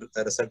that can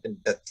result in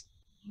death.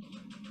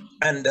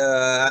 And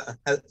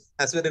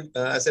as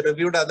I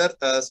reviewed other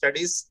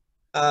studies,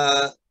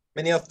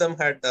 many of them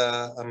had,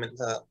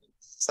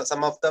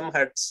 some of them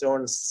had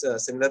shown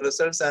similar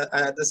results.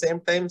 At the same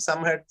time,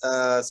 some had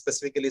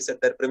specifically said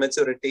that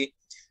prematurity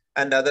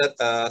and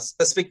other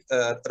specific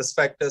risk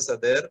factors are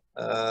there,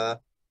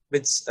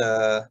 which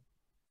will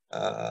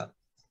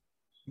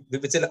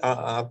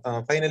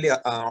finally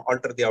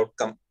alter the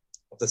outcome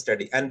of the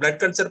study. And blood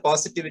culture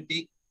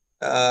positivity,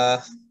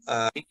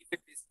 if it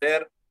is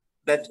there,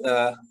 that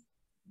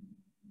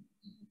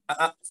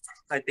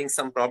I think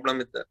some problem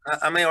with that.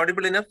 Am I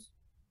audible enough?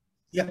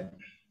 Yeah.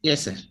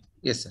 Yes, sir.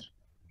 Yes, sir.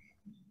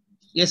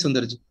 Yes,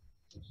 Sundarji.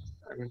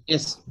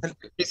 Yes.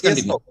 Please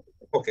continue. Yes.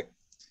 Okay.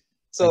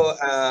 So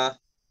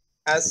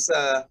as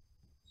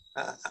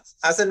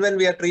and when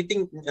we are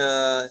treating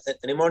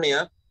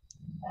pneumonia,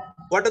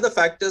 what are the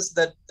factors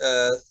that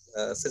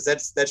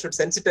should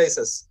sensitize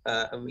us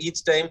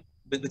each time,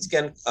 which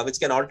can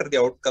alter the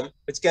outcome,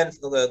 which can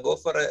go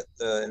for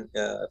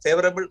a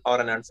favorable or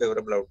an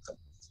unfavorable outcome,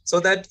 so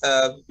that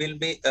we'll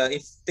be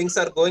if things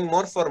are going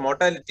more for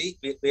mortality,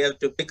 we have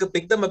to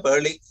pick them up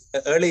early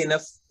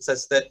enough,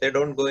 such that they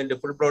don't go into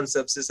full-blown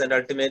sepsis and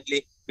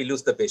ultimately we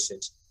lose the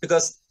patient.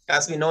 Because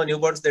as we know,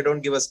 newborns, they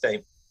don't give us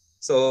time,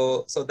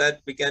 so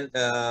that we can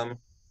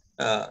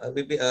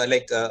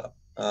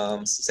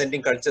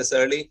sending cultures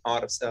early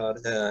or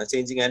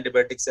changing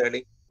antibiotics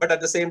early, but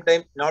at the same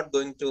time not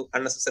going to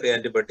unnecessary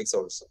antibiotics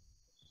also.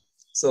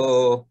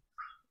 So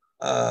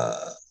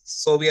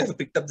so we have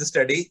picked up the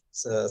study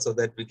so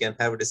that we can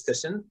have a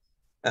discussion.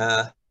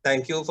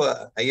 Thank you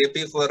for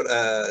IAP for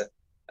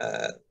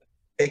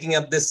taking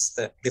up this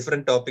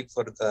different topic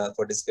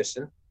for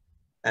discussion,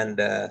 and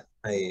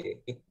I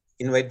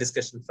invite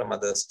discussion from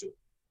others too.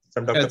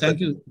 Thank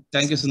you,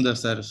 Sundar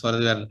sir, for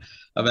your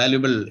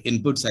valuable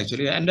inputs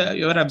actually, and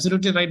you are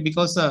absolutely right,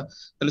 because there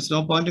is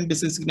no point in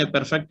discussing a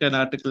perfect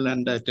article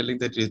and telling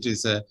that it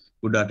is a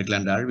good article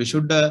and all. We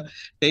should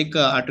take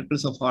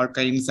articles of all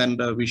kinds,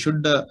 and we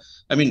should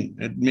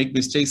make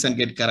mistakes and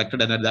get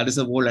corrected, and that is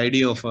the whole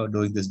idea of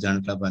doing this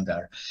journal club and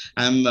all.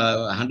 I'm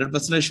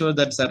 100% sure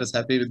that sir is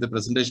happy with the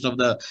presentation of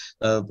the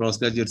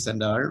postgraduates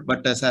and all,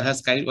 but sir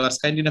was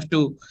kind enough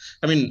to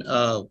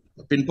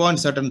pinpoint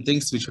certain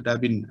things we should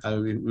have been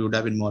we would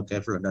have been more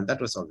careful about.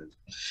 That was all.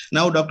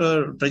 Now,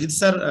 Dr. Prajit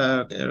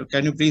sir,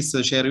 can you please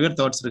share your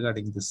thoughts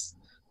regarding this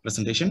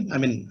presentation?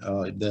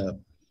 The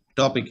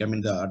topic,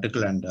 the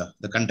article and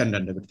the content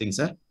and everything,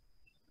 sir.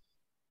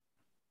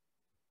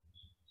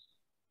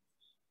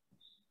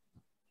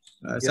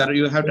 Sir,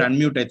 you have to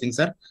unmute, I think,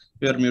 sir.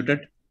 You are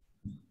muted.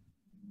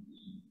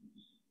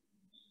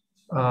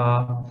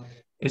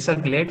 It's a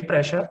great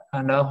pleasure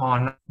and a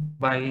honor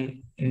by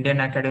Indian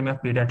Academy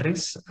of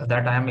Pediatrics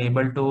that I am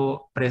able to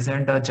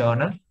present a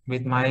journal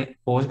with my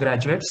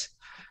postgraduates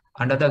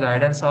under the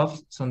guidance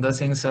of Sundar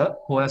Singh sir,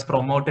 who has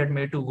promoted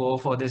me to go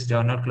for this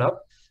journal club,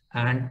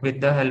 and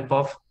with the help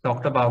of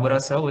Dr.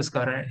 Baburaj sir,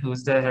 who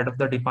is the head of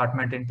the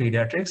department in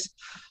Pediatrics.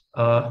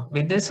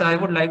 With this, I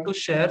would like to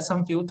share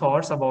some few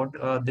thoughts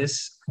about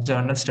this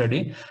journal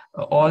study.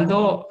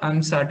 Although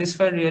I'm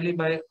satisfied really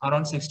by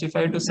around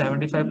 65 to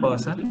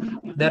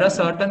 75%, there are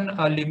certain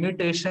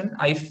limitations.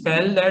 I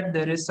felt that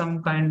there is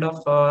some kind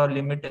of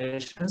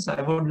limitations.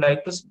 I would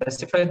like to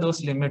specify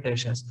those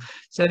limitations.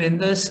 So in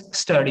this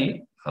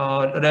study,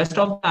 rest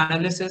of the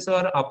analysis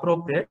are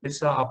appropriate.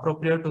 It's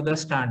appropriate to the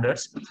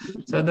standards.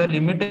 So the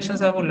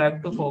limitations I would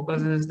like to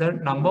focus is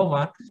that number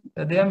one,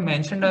 they are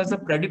mentioned as the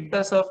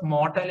predictors of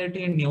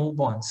mortality in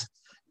newborns.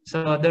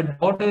 So the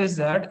doubt is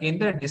that in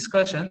the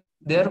discussion,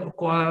 they're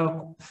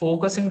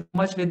focusing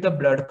much with the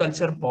blood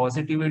culture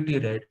positivity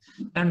rate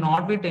and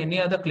not with any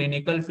other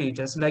clinical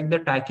features like the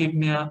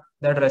tachypnea,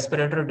 that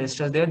respiratory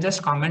distress. They are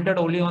just commented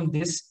only on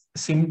these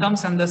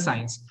symptoms and the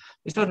signs.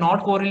 It was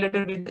not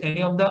correlated with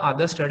any of the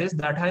other studies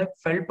that I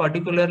felt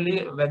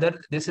particularly whether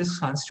this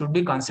is should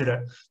be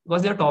considered,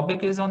 because their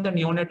topic is on the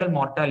neonatal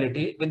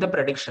mortality with the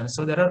predictions.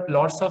 So there are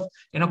lots of,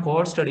 in a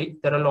cohort study,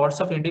 there are lots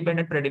of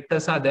independent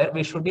predictors are there,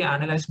 which should be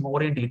analyzed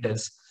more in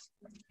details.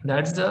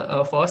 That's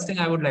the first thing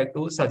I would like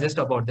to suggest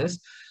about this.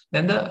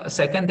 Then the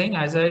second thing,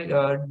 as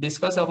I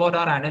discussed about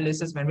our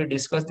analysis when we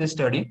discussed this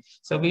study,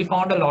 so we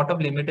found a lot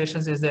of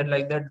limitations is that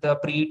like that the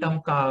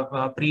preterm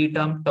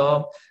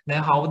term,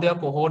 then how their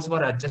cohorts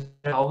were adjusted,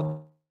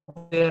 how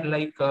they're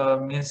like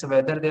means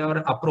whether they are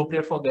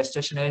appropriate for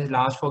gestation age,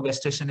 large for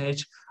gestation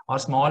age, or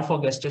small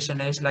for gestation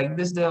age. Like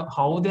this,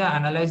 how they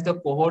analyze the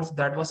cohorts,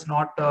 that was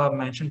not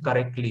mentioned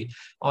correctly,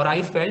 or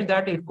I felt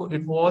that it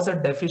was a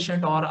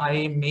deficient, or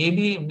I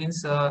maybe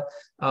means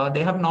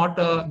they have not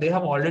they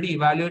have already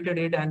evaluated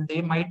it and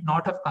they might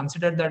not have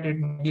considered that it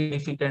may be a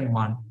significant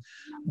one.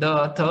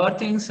 The third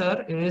thing,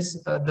 sir,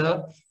 is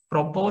the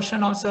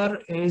proportion of, sir,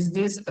 is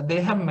this, they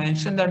have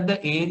mentioned that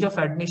the age of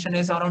admission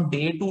is around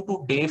day 2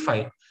 to day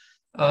 5.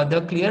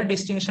 The clear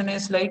distinction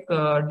is like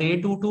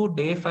day 2 to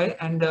day 5,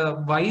 and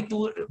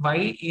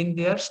why in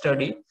their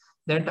study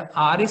that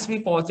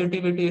RSV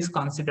positivity is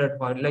considered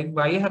for, like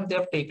why have they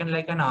have taken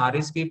like an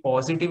RSV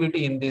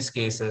positivity in these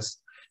cases?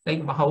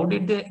 Like how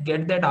did they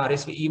get that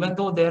RSV even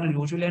though they are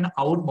usually an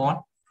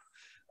outborn?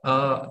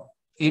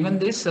 Even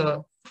this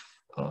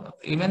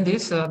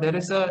there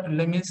is a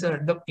limits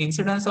the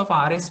incidence of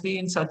RSV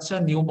in such a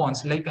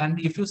newborns, like, and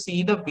if you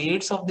see the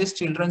weights of these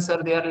children, sir,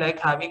 they are like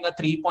having a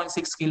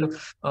 3.6 kilo,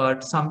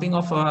 something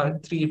of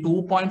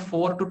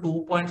 2.4 to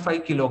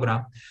 2.5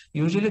 kilogram.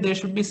 Usually they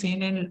should be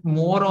seen in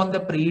more on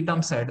the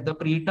preterm side. The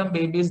preterm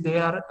babies, they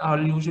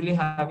are usually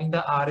having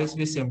the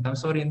RSV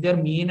symptoms. So in their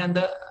mean and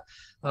the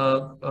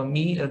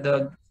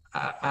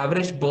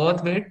average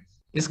birth weight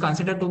is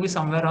considered to be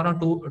somewhere around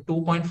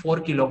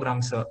 2.4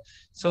 kilograms, sir.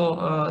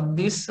 So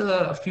these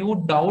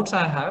few doubts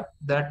I have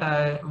that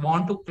I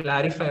want to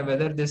clarify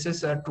whether this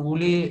is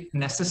truly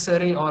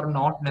necessary or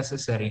not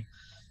necessary.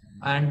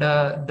 And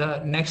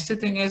the next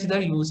thing is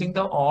the using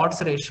the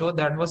odds ratio.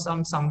 That was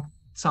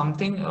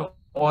something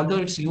although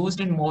it's used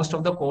in most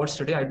of the cohort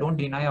study, I don't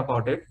deny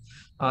about it.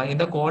 In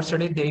the cohort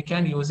study, they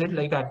can use it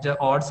like at the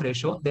odds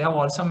ratio. They have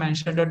also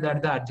mentioned that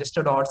the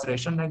adjusted odds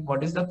ratio, like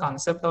what is the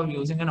concept of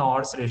using an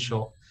odds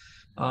ratio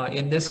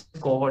in this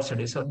cohort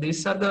study. So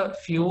these are the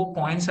few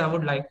points I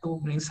would like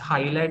to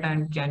highlight,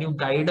 and can you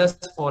guide us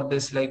for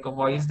this, like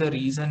what is the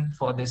reason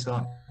for this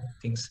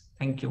things?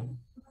 Thank you.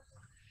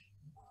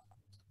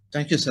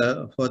 Thank you,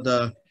 sir, for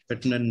the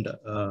pertinent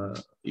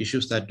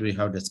issues that we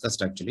have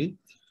discussed actually.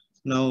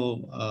 Now,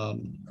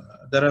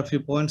 there are a few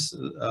points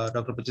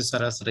Dr. Prajit sir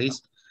has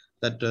raised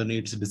that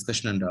needs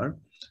discussion and all.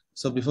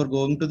 So before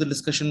going to the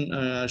discussion,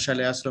 shall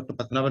I ask Dr.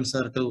 Padmanabhan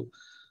sir to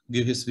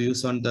give his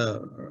views on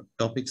the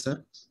topic,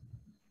 sir?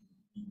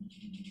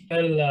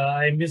 Well,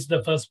 I missed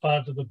the first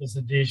part of the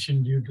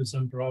presentation due to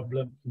some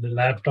problem. The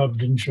laptop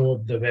didn't show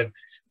up the web.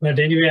 But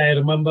anyway, I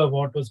remember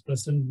what was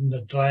present in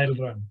the trial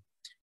run.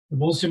 The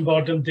most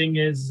important thing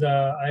is,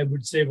 I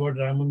would say what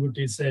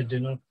Ramankutty said,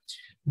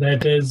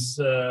 that is,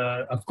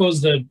 of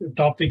course, the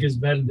topic is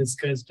well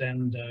discussed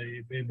and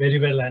very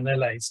well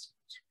analyzed.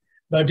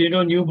 But,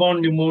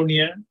 newborn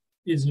pneumonia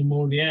is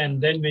pneumonia.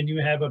 And then when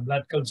you have a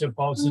blood culture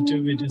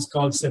positive, it is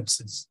called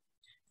sepsis.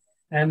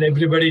 And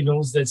everybody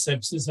knows that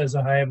sepsis has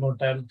a higher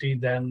mortality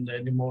than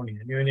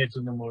pneumonia,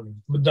 neonatal pneumonia.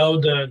 Now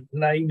the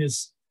line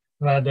is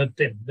rather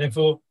thin.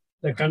 Therefore,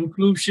 the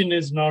conclusion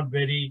is not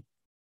very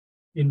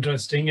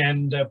interesting.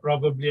 And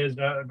probably, as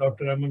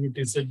Dr.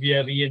 Ramankutty said, we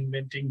are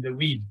reinventing the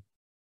wheel.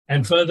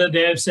 And further,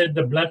 they have said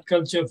the blood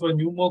culture for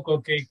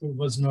pneumococci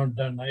was not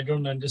done. I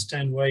don't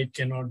understand why it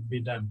cannot be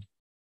done.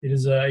 It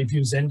is if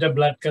you send a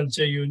blood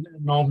culture, you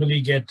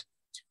normally get.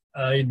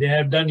 They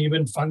have done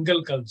even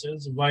fungal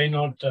cultures. Why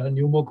not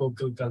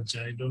pneumococcal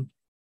culture?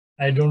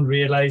 I don't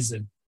realize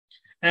it.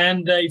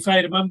 And if I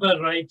remember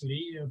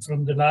rightly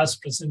from the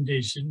last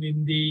presentation,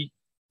 in the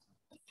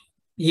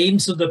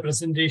aims of the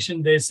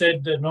presentation, they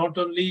said that not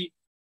only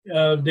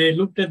they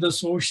looked at the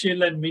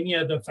social and many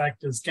other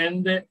factors.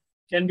 Can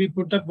we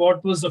put up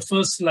what was the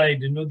first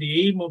slide?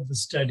 The aim of the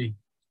study.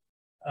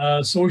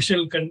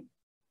 Social.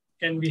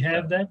 Can we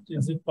have that?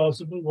 Is it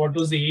possible? What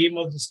was the aim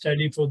of the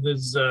study for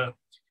this?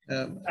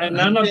 And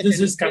none of this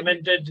is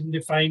commented in the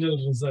final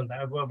result,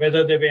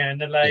 whether they were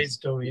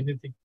analyzed or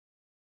anything.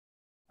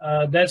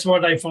 That's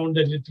what I found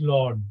a little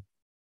odd.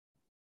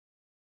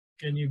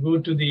 Can you go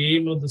to the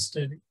aim of the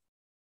study?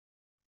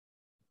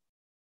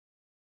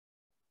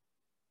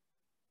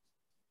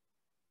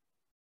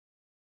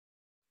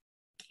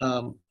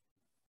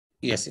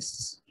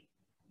 Yes.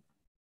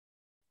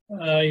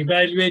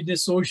 Evaluate the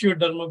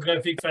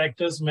socio-demographic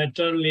factors,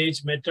 maternal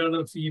age,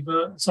 maternal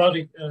fever,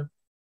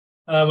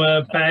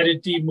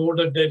 parity, mode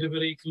of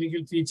delivery,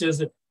 clinical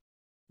features.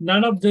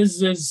 None of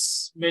this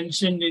is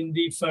mentioned in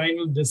the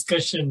final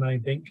discussion, I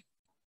think.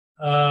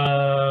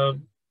 How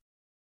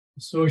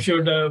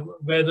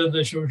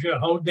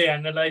they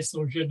analyze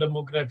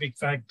socio-demographic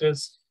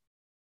factors,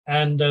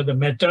 and the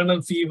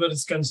maternal fever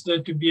is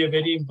considered to be a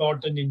very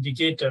important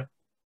indicator.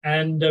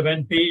 And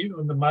when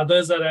the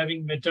mothers are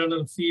having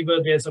maternal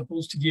fever, they are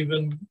supposed to give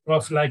a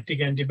prophylactic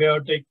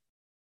antibiotic.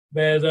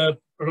 Where the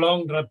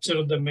prolonged rupture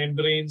of the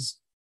membranes,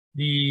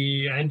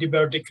 the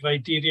antibiotic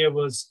criteria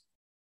was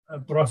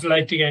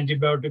prophylactic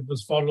antibiotic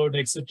was followed,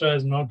 etc.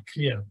 is not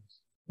clear.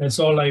 That's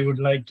all I would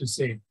like to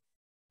say.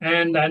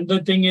 And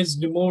another thing is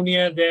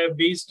pneumonia, they're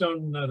based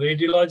on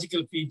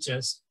radiological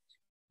features.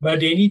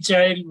 But any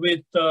child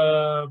with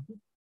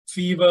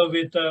fever,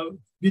 with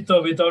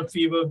or without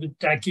fever, with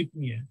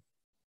tachypnea,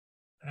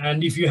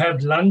 and if you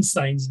have lung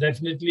signs,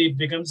 definitely it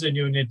becomes a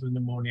neonatal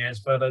pneumonia as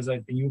far as I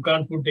think. You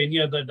can't put any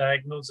other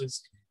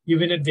diagnosis,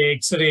 even if the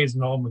X-ray is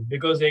normal,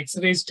 because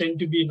X-rays tend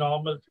to be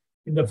normal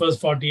in the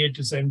first 48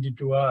 to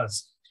 72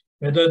 hours.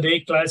 Whether they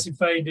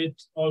classified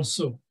it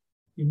also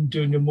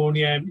into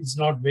pneumonia is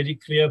not very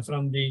clear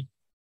from the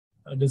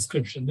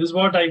description. This is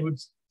what I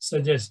would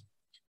suggest.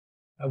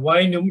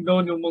 Why no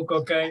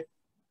pneumococci?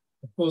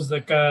 Of course,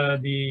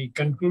 the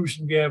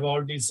conclusion we have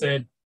already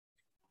said.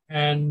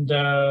 And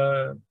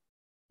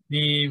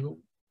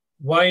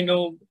why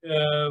no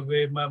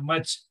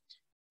much,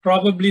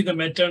 probably the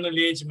maternal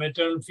age,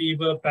 maternal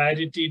fever,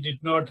 parity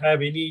did not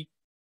have any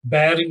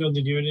bearing on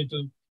the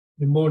neonatal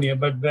pneumonia,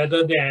 but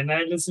whether the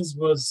analysis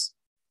was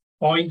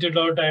pointed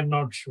out, I'm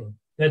not sure.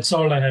 That's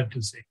all I have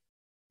to say.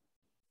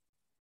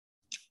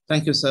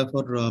 Thank you, sir,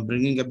 for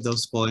bringing up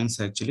those points,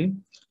 actually.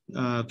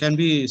 Can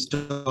we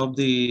stop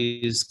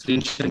the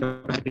screen sharing?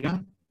 Thank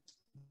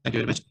you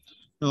very much.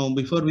 Now,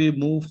 before we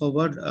move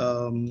forward,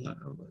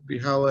 we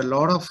have a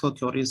lot of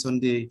queries on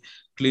the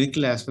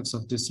clinical aspects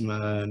of this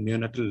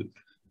neonatal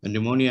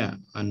pneumonia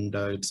and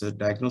its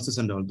diagnosis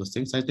and all those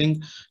things. I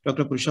think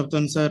Dr.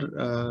 Purushothaman, sir,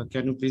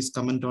 can you please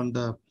comment on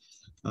the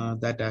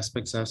that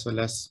aspects as well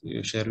as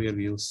share your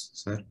views,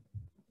 sir?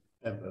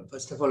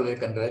 First of all, I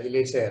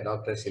congratulate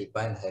Dr.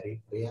 Silpa and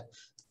Haripriya.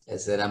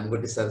 As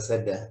Ramankutty sir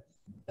said,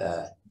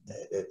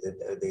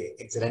 the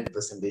excellent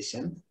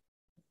presentation.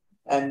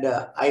 And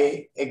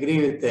I agree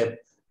with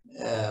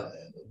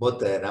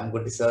both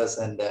Ramankutty sir's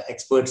and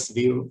experts'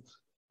 view,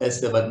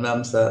 as the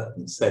Badnam sir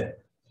said.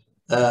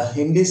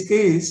 In this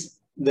case,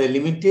 the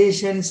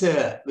limitations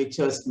which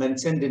was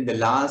mentioned in the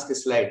last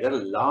slide, there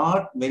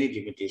are many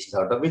limitations,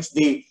 out of which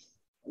the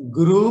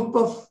group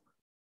of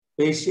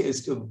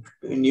patients to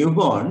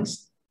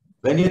newborns,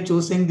 when you're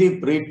choosing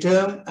the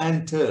preterm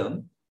and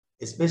term,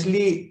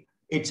 especially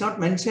it's not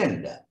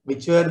mentioned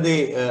which were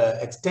the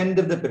extent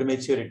of the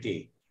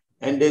prematurity.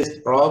 And this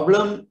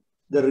problem,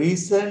 the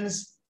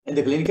reasons and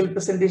the clinical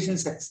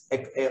presentations,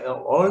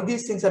 all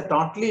these things are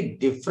totally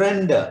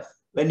different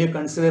when you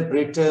consider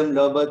preterm,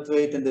 low birth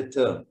weight and the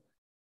term,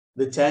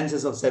 the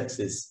chances of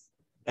sepsis.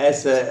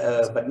 As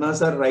Padma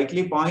sir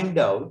rightly pointed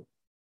out,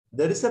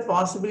 there is a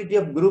possibility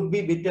of group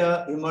B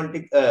beta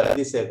hemolytic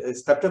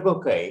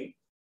streptococci,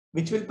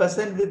 which will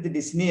present with the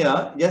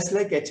dyspnea just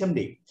like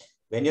HMD.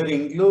 When you're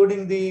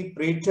including the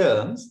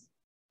preterms,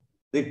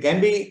 there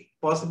can be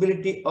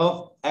possibility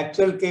of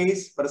actual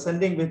case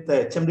presenting with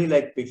the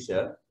HMD-like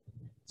picture.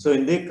 So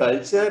in the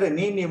culture,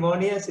 any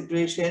pneumonia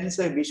situations,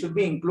 we should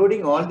be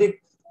including all the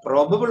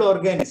probable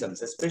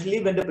organisms,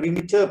 especially when the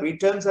premature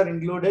preterms are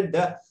included,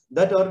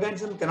 that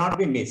organism cannot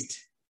be missed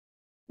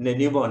in a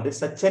newborn. It's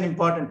such an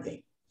important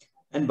thing.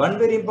 And one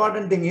very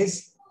important thing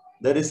is,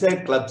 there is a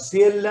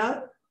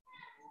Klebsiella,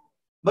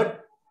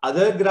 but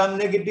other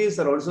gram-negatives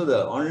are also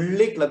there.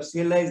 Only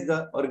Klebsiella is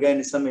the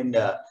organism in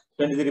the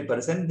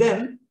 23%.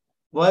 Then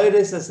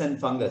viruses and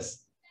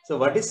fungus. So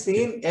what is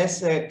seen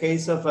as a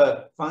case of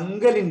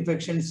fungal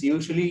infections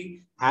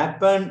usually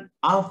happen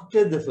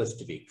after the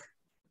first week.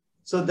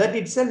 So that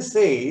itself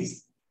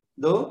says,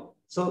 though,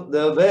 so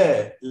there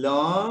were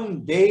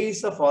long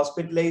days of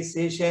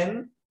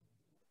hospitalization.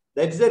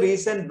 That's the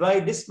reason why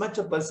this much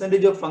a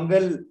percentage of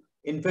fungal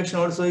infection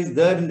also is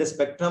there in the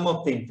spectrum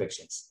of the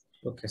infections.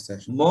 Okay, sir.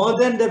 More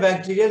than the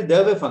bacterial,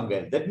 there were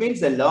fungal. That means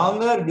the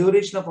longer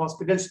duration of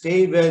hospital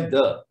stay were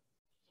there.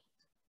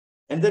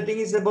 And the thing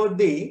is about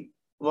the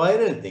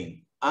viral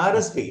thing,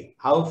 RSV,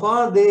 how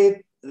far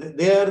they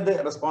are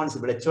the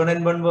responsible.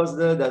 H1N1 was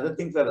the other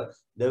thing,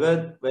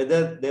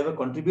 whether they were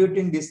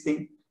contributing this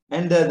thing.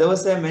 And there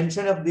was a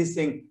mention of this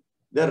thing,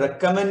 the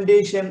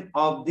recommendation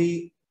of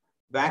the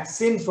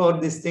vaccine for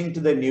this thing to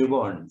the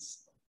newborns.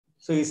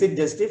 So is it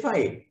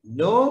justified?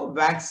 No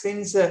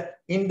vaccines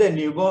in the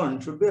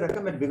newborn should be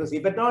recommended, because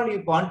if at all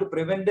you want to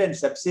prevent an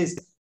sepsis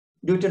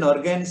due to an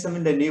organism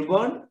in the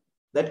newborn,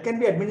 that can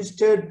be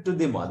administered to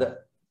the mother.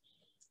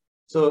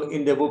 So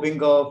in the whooping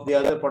cough, the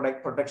other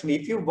protection,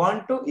 if you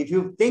want to, if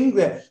you think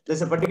that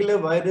there's a particular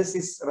virus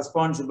is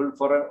responsible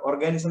for an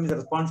organism is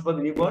responsible for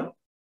the newborn,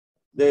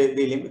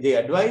 the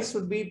advice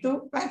would be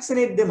to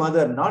vaccinate the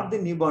mother, not the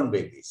newborn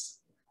babies.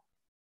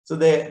 So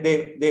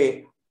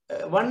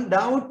one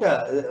doubt,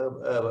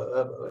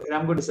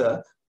 Ramankutty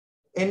sir,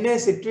 in a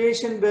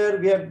situation where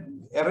we are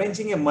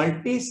arranging a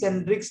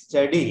multi-centric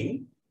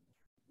study,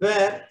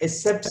 where a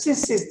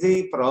sepsis is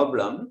the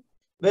problem,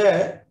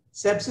 where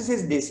sepsis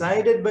is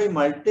decided by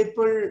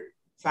multiple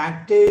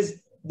factors,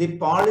 the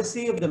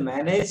policy of the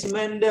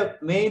management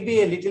may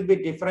be a little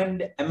bit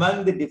different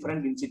among the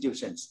different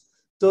institutions.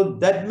 So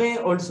that may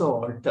also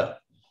alter.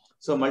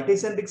 So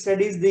multicentric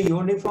studies, the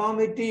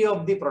uniformity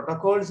of the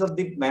protocols of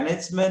the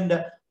management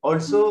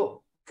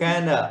also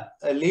can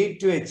lead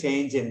to a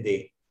change in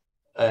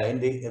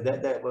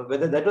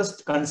whether that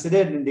was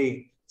considered in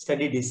the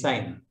study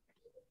design.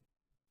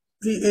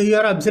 You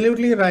are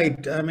absolutely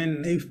right. I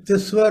mean, if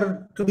this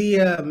were to be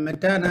a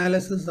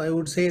meta-analysis, I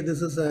would say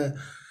this is a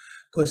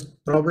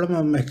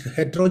problem of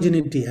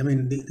heterogeneity. I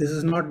mean, this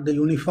is not the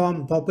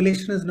uniform,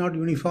 population is not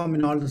uniform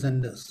in all the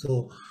centers.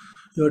 So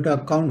you have to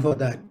account for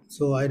that.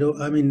 So I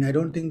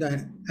don't think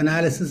the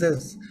analysis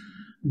has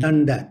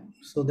done that.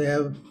 So they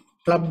have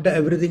clubbed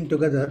everything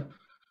together,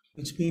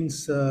 which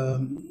means, I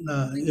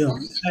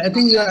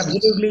think you are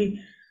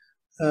absolutely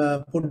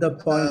put the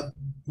point,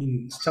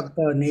 struck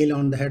the nail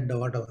on the head or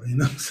whatever,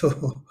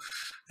 so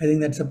I think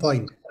that's a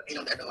point.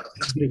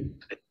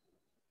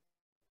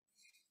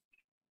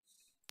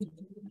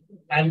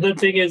 And the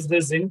thing is,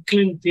 this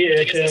INCLEN,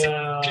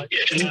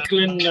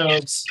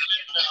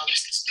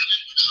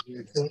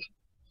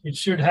 it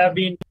should have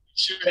been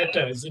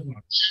better, is it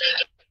not?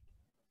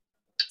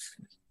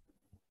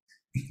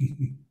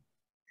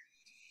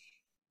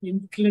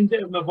 INCLEN,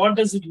 what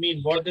does it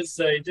mean? What is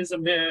it is a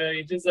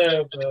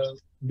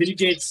Bill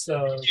Gates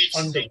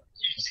funding,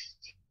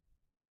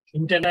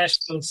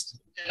 international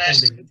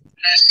funding.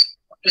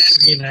 What does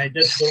it mean? I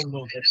just don't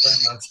know. That's why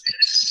I'm asking.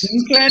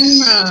 INCLEN,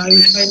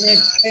 if I may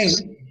explain,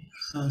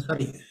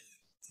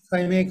 if I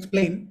may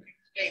explain,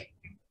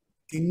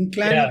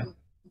 INCLEN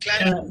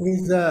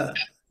is the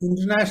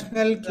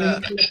International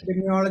Clinical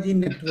Epidemiology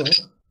Network.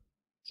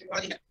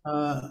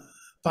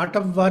 Part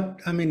of what,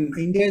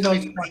 India is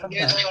also part of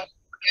that.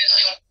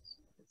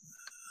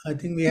 I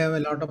think we have a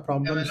lot of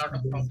problems.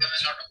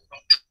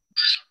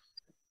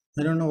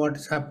 I don't know what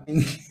is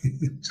happening.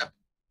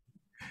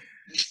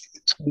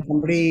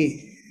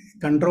 Somebody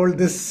control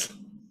this.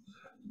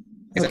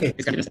 Okay.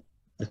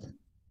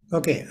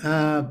 Okay.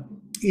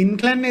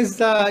 INCLEN is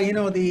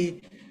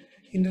the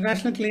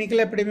International Clinical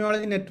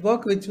Epidemiology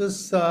Network, which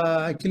was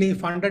actually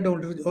funded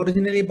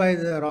originally by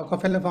the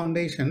Rockefeller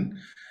Foundation.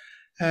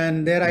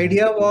 And their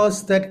idea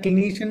was that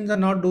clinicians are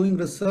not doing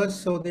research,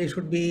 so they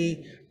should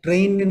be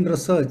trained in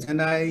research.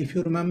 And if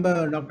you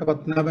remember, Dr.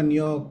 Padmanabhan,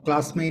 your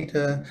classmate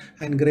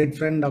and great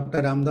friend,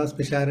 Dr. Ramdas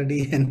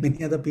Pisharadi, and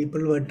many other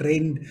people were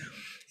trained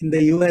in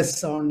the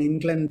US on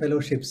INCLEN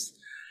fellowships.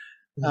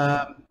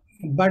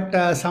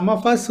 But some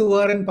of us who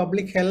are in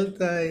public health,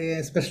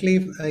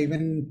 especially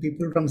even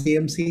people from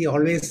CMC,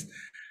 always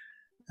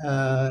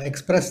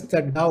expressed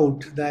the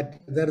doubt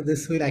that whether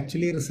this will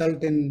actually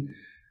result in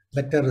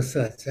better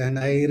research, and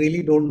I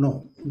really don't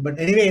know. But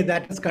anyway,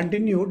 that has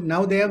continued.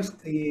 Now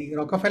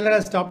Rockefeller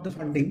has stopped the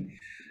funding.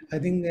 I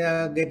think they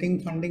are getting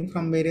funding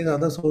from various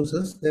other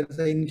sources. There is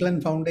an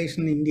INCLEN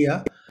Foundation in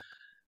India,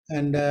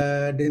 and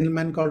a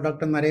gentleman called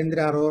Dr.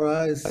 Narendra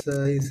Arora is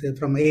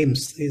from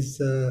AIMS,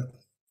 is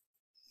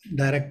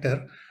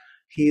director.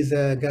 He is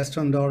a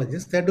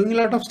gastroenterologist. They're doing a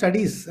lot of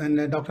studies,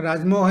 and Dr.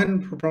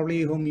 Rajmohan,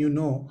 probably whom you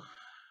know,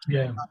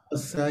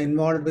 was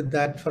involved with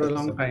that for a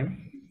long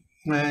time.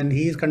 And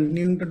he is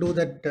continuing to do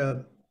that.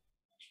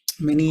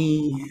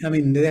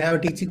 They have a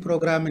teaching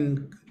program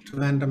in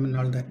Trivandrum and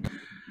all that.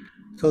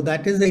 So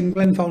that is the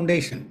INCLEN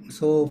Foundation.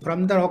 So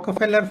from the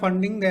Rockefeller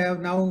funding, they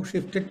have now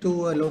shifted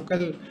to a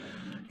local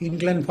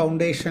INCLEN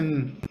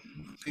Foundation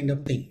kind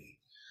of thing.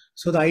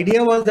 So the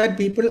idea was that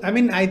people,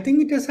 I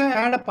think it has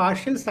had a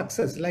partial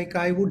success. Like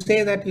I would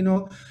say that,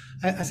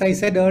 as I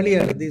said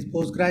earlier, these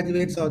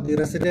postgraduates or the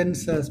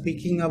residents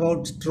speaking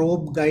about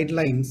strobe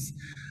guidelines,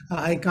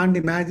 I can't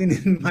imagine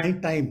in my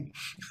time.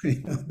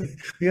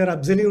 We are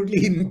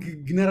absolutely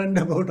ignorant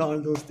about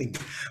all those things.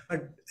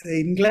 But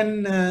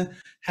INCLEN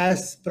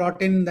has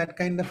brought in that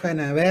kind of an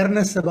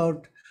awareness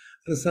about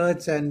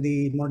research and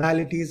the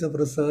modalities of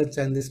research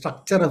and the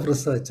structure of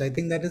research. I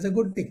think that is a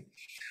good thing.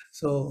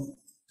 So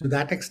to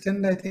that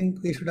extent, I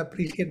think we should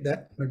appreciate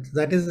that. But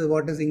that is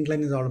what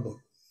INCLEN is all about.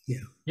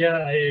 Yeah,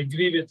 I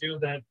agree with you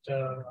that,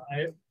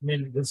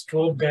 the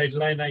strobe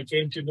guideline, I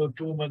came to know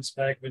 2 months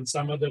back when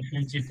some other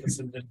PG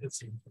presented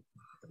this.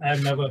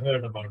 I've never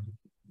heard about it.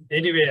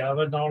 Anyway,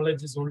 our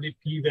knowledge is only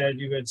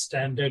p-value and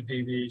standard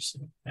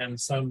deviation and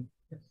some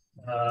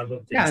other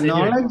things. Yeah,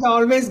 Anyway. knowledge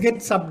always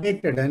gets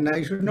updated, and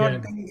I should not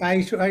Yeah. think,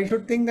 I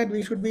should think that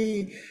we should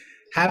be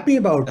happy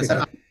about it.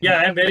 Yeah,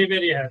 I'm very,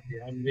 very happy.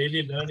 I'm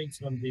really learning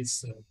from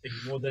this thing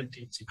more than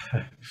teaching.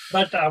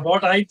 But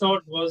what I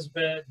thought was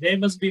they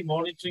must be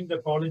monitoring the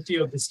quality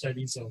of the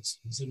studies also,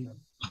 isn't it?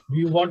 Do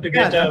you want to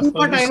get that a is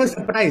what I was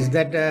permission? surprised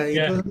that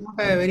it was not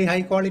a very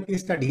high quality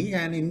study,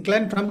 and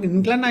from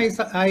INCLEN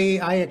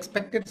I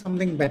expected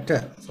something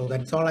better. So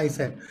that's all I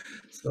said.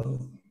 So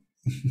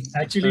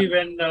Actually,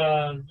 when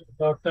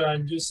Dr.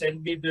 Anju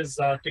sent me this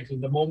article,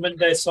 the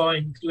moment I saw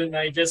INCLEN,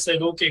 I just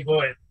said, okay,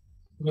 go ahead,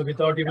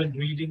 without even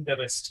reading the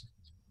rest.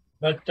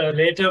 But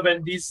later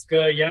when these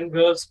young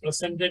girls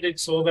presented it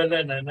so well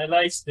and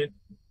analyzed it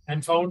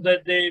and found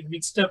that they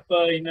mixed up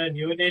in a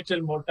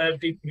neonatal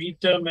mortality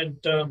preterm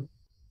and term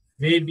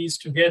babies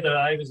together,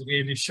 I was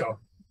really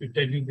shocked, to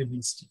tell you the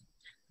least.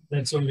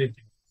 That's only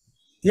thing.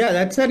 Yeah,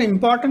 that's an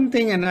important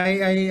thing, and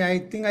I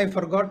think I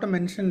forgot to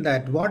mention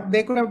that. What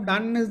they could have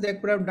done is they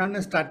could have done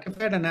a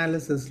stratified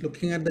analysis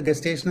looking at the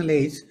gestational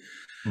age,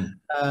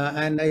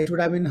 and it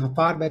would have been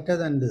far better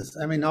than this.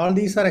 I mean, all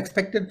these are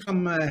expected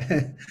from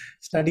a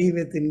study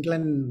with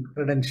INCLEN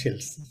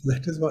credentials.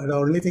 That is the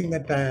only thing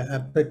that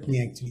upset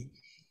me actually.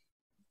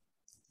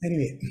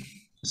 Anyway.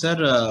 Sir,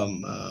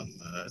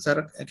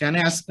 sir, can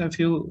I ask a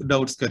few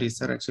doubts,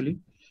 sir, actually?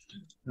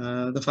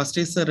 The first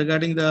is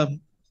regarding the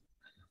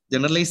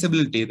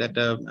generalizability that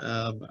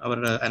our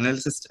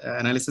analysis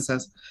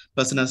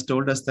person has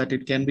told us that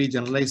it can be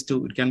generalized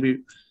to,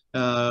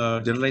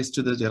 generalized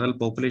to the general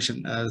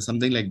population,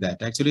 something like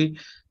that. Actually,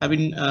 I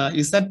mean,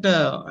 is that,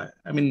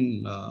 I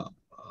mean,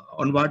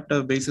 on what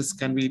basis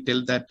can we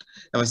tell that?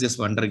 I was just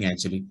wondering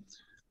actually.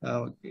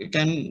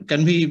 Can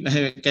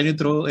you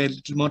throw a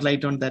little more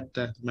light on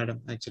that, madam,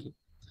 actually?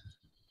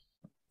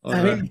 Or,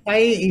 I mean,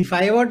 if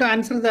I were to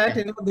answer that,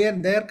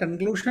 their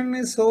conclusion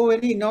is so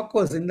very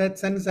innocuous in that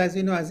sense, as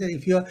you know, as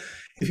if you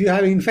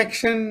have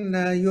infection,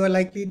 you are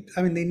likely,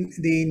 I mean,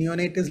 the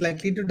neonate is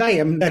likely to die.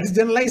 I mean, that is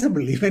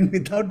generalizable even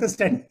without the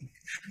study.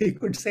 You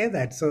could say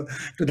that. So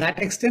to that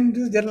extent,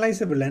 it is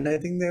generalizable, and I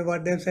think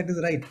what they've said is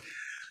right.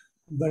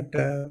 But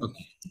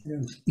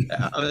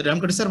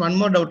Ramankutty sir, one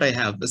more doubt I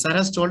have. Sir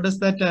has told us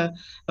that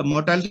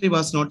mortality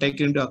was not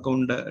taken into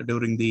account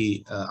during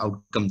the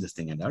outcome, this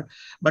thing and that.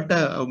 But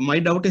my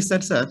doubt is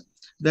that, sir,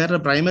 their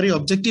primary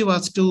objective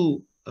was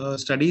to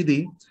study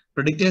the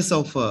predictors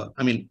of,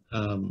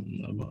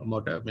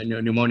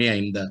 pneumonia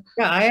in the...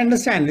 Yeah, I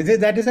understand.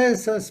 That is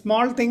a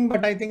small thing,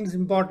 but I think it's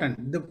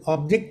important. The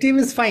objective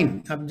is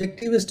fine.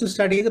 Objective is to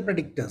study the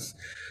predictors.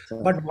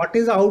 But what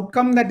is the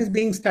outcome that is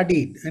being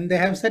studied? And they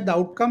have said the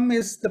outcome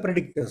is the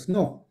predictors.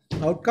 No,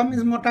 outcome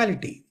is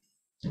mortality.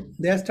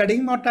 They are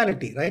studying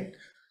mortality, right?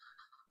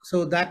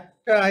 So that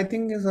I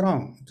think is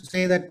wrong to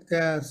say that they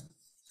are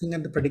looking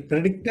at the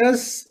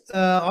predictors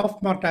of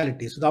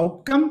mortality. So the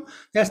outcome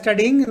they are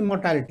studying is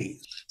mortality.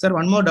 Sir,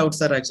 one more doubt,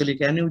 sir. Actually,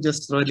 can you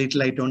just throw a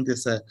little light on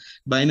this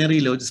binary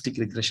logistic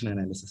regression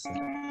analysis, sir?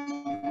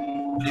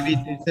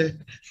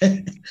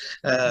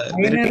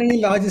 Binary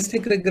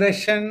logistic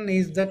regression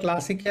is the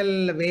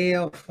classical way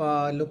of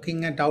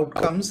looking at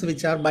outcomes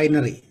which are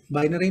binary.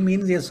 Binary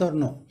means yes or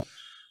no.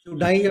 You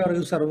die or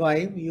you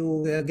survive,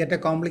 you get a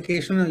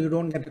complication or you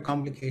don't get a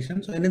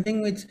complication. So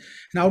anything which,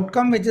 an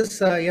outcome which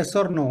is yes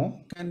or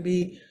no can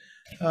be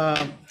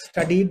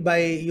studied by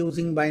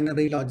using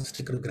binary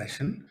logistic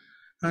regression.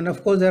 And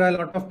of course, there are a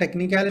lot of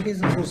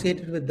technicalities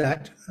associated with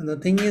that. And the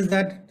thing is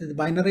that the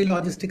binary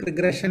logistic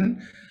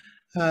regression,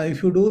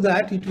 if you do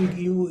that,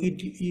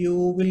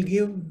 you will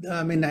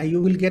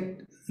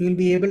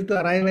be able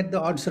to arrive at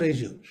the odds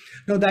ratio.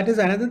 Now, that is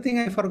another thing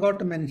I forgot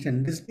to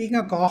mention. This being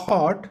a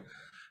cohort,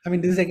 I mean,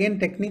 this is again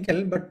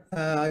technical, but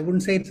I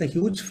wouldn't say it's a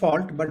huge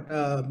fault, but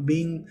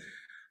being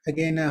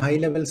again a high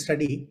level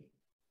study.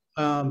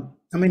 I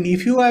mean,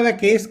 if you have a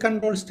case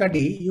control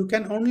study, you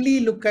can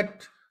only look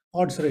at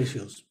odds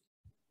ratios.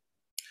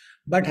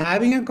 But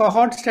having a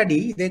cohort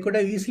study, they could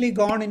have easily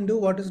gone into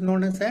what is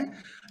known as a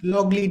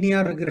log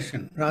linear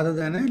regression rather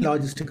than a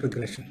logistic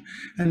regression.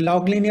 And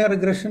log linear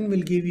regression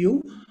will give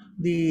you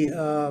the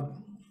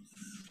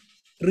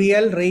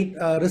real rate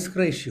risk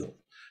ratio.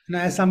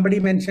 Now, as somebody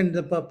mentioned,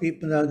 the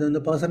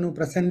person who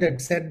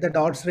presented said that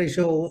odds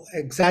ratio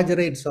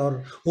exaggerates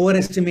or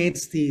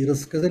overestimates the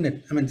risk, isn't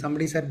it? I mean,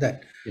 somebody said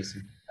that. Yes,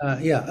 sir.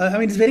 Yeah, I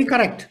mean, it's very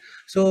correct.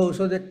 So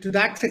that to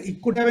that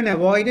it could have been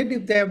avoided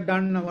if they have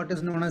done what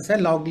is known as a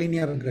log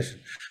linear regression.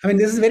 I mean,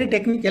 this is very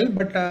technical,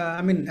 but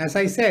I mean, as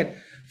I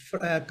said,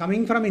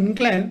 coming from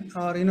INCLEN,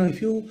 or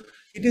if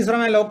it is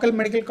from a local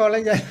medical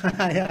college,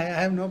 I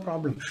have no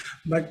problem.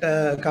 But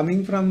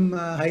coming from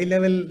high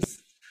level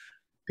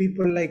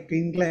people like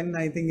INCLEN,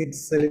 I think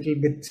it's a little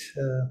bit.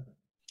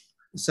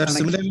 Sir,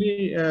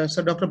 similarly,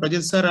 Sir Dr.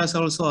 Prajit sir has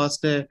also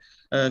asked a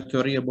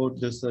query about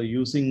this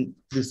using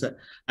this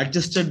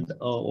adjusted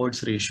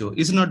odds ratio.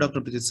 Is it not,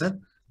 Dr. Prajit sir?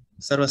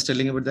 Sir was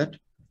telling about that.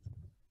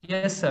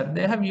 Yes, sir.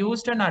 They have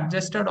used an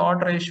adjusted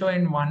odd ratio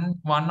in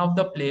one of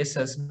the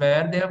places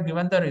where they have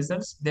given the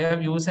results. They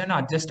have used an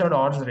adjusted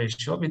odds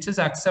ratio, which is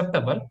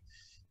acceptable.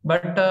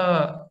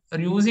 But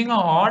using a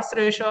odds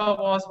ratio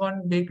was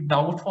one big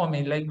doubt for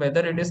me, like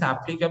whether it is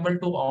applicable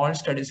to all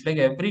studies, like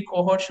every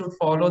cohort should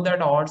follow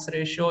that odds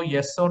ratio,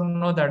 yes or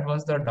no. That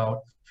was the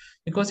doubt,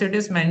 because it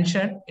is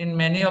mentioned in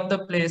many of the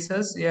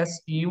places,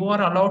 yes, you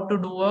are allowed to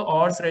do a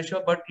odds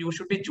ratio, but you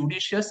should be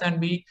judicious and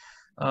be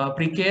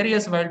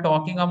precarious while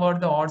talking about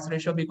the odds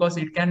ratio, because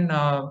it can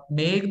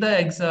make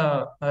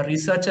the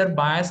researcher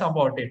bias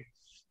about it.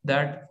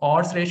 That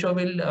odds ratio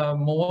will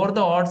more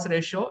the odds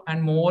ratio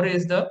and more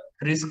is the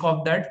risk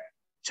of that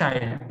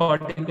child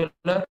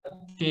particular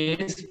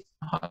case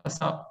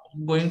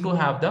going to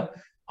have the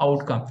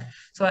outcome.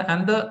 So,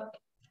 and the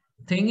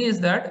thing is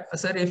that,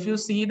 sir, if you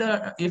see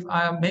if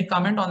I may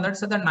comment on that,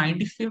 so the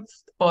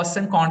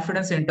 95%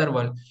 confidence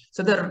interval,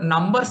 so the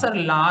numbers are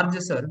large,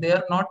 sir, they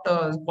are not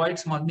quite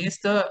small. Means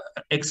the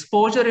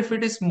exposure, if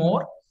it is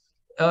more,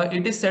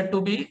 it is said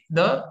to be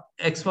the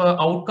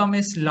outcome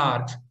is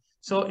large.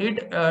 So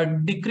it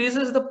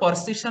decreases the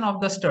precision of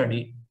the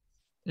study.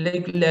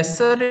 Like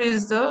lesser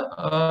is the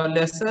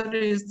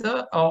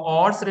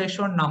odds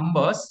ratio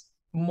numbers,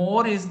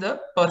 more is the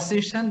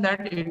precision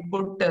that it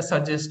could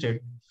suggested.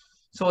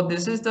 So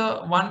this is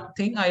the one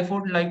thing I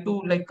would like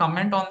to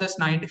comment on this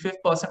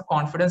 95%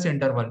 confidence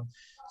interval.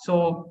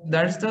 So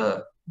that's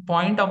the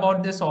point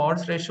about this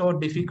odds ratio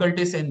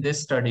difficulties in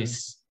these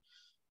studies.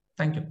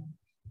 Thank you.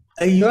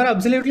 You are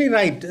absolutely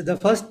right. The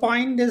first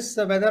point is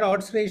whether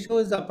odds ratio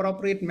is the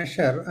appropriate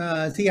measure.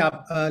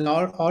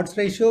 Odds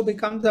ratio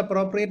becomes the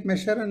appropriate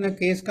measure in a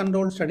case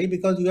control study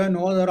because you have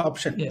no other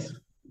option. Yes.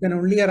 You can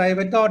only arrive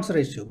at the odds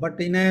ratio, but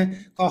in a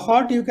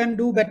cohort you can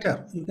do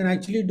better. You can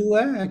actually do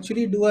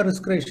a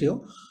risk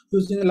ratio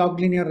using a log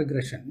linear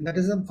regression. That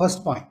is the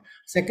first point.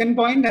 Second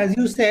point, as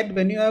you said,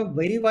 when you have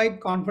very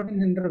wide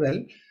confidence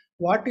interval,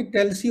 what it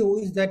tells you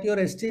is that your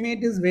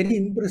estimate is very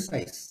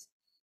imprecise.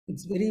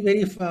 It's very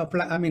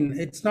I mean,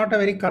 it's not a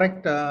very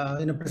correct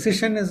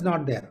precision is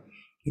not there.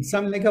 It's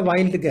something like a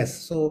wild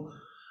guess. So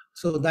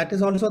that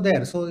is also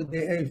there. So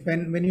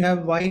when you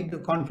have wide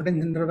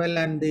confidence interval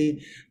and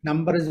the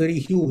number is very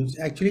huge,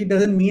 actually it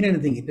doesn't mean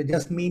anything. It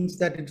just means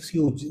that it's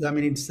huge. I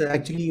mean, it's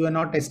actually you are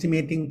not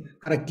estimating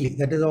correctly.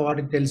 That is what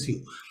it tells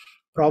you.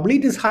 Probably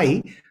it is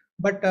high,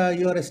 but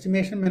your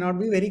estimation may not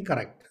be very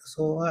correct.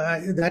 So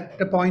that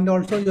point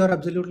also you are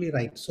absolutely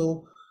right.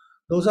 So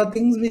those are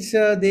things which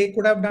they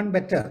could have done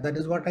better. That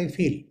is what I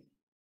feel.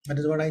 That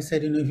is what I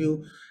said. If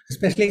you,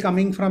 especially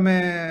coming from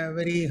a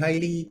very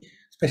highly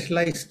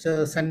specialized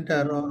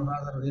center, or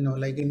rather,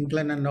 like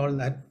INCLEN and all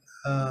that,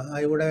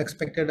 I would have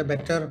expected a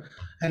better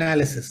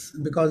analysis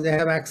because they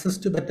have access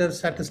to better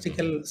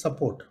statistical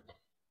support.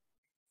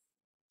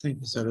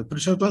 Thank you, sir.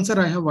 Purushothaman,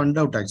 sir, I have one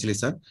doubt actually,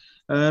 sir.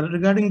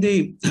 Regarding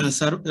the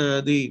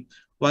the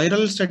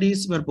viral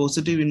studies were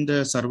positive in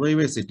the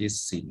survivors it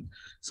is seen.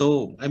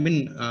 So, I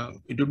mean,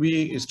 it would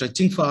be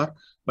stretching far,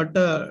 but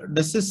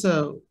does this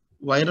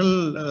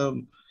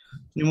viral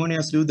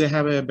pneumonias, do they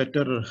have a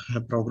better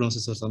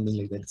prognosis or something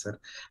like that, sir?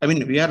 I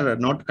mean, we are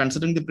not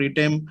considering the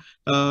preterm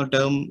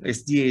term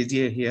SG,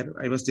 AGA here.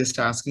 I was just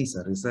asking,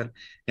 sir, is there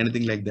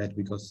anything like that?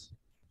 Because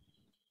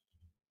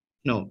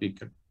no, we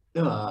can.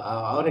 No,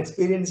 our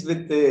experience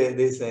with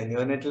this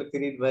neonatal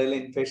period viral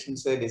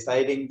infections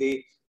deciding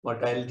the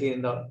mortality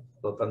and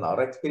from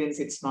our experience,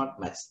 it's not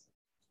much.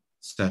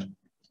 Sir,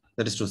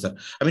 that is true, sir.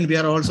 I mean, we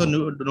are also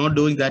not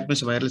doing that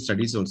much viral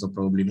studies also,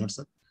 probably not,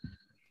 sir.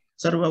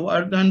 Sir,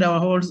 and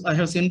I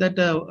have seen that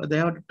they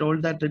have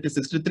told that it is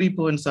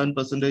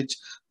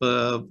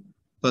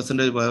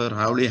 63.7% were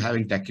hardly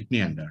having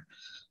tachypnea under.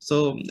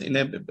 So,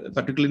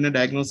 particularly in a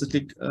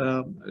diagnostic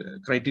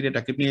criteria,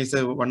 tachypnea is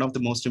one of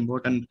the most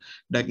important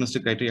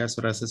diagnostic criteria as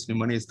far as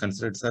pneumonia is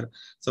considered, sir.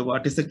 So,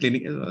 what is the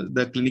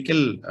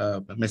clinical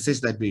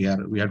message that we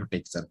have to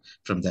take, sir,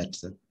 from that,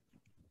 sir?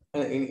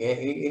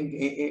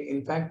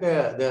 In fact,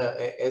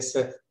 as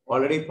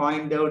already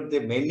pointed out,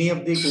 many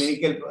of the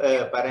clinical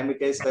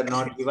parameters are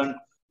not given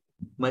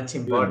much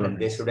importance.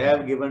 They should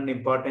have given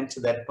importance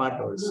to that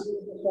part also.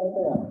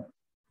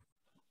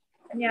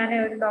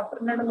 Sorry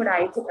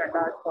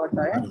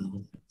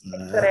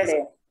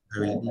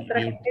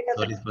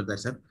for that,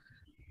 sir.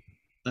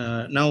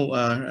 Now,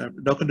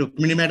 Dr.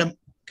 Rugmini Madam,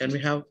 can we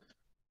have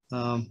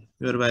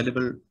your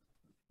valuable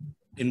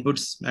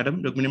inputs,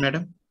 Madam? Rugmini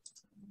Madam?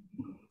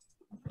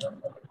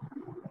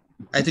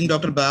 I think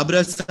Dr.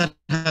 Baburaj sir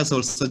has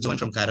also joined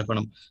from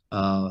Karakonam.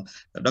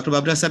 Dr.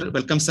 Baburaj sir,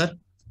 welcome, sir.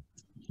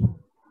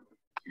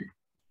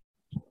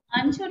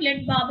 I'm sure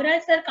let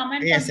Baburaj sir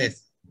comment on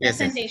this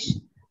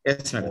presentation.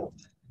 Yes, madam.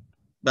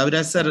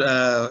 Baburaj sir,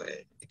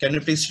 can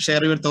you please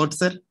share your thoughts,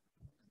 sir?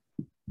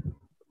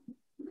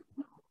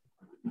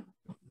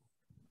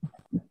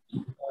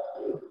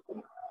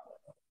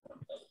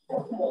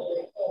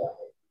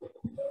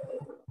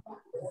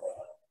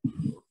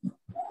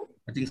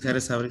 I think sir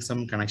is having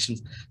some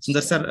connections.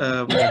 Sundar sir,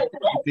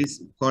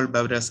 please call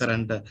Baburaj sir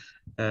and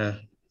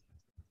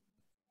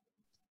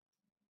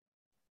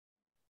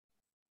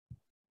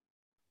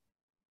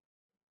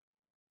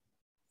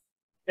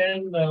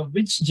And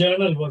which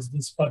journal was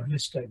this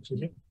published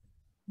actually?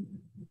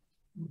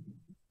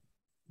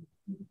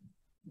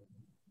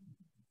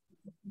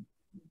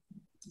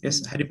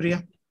 Yes,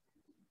 Haripriya.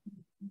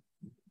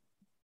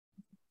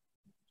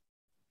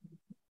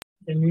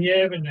 Can we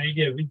have an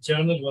idea which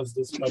journal was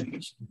this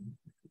published?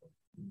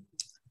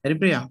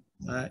 Haripriya,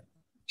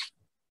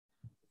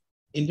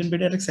 Indian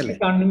Pediatrics.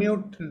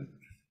 Unmute.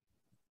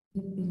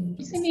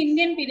 It's in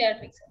Indian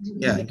Pediatrics.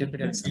 Yeah, Indian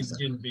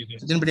Pediatrics.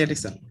 Indian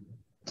Pediatrics.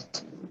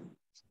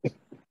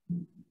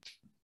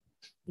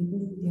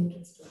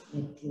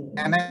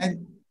 Can I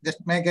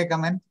just make a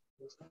comment?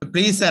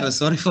 Please, sir.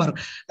 Sorry for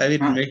I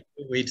will make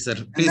you wait, sir.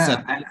 Please, No,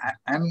 sir.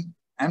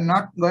 I'm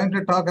not going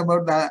to talk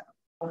about the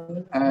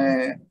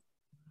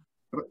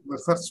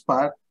research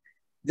part.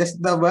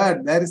 Just the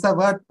word. There is a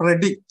word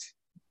predict,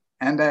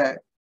 and there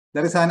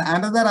is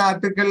another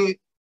article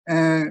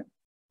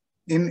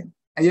in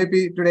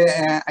IAP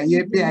today.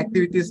 IAP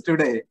activities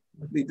today.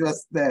 It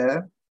was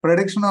the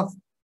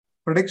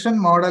prediction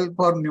model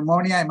for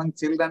pneumonia among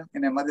children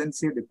in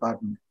emergency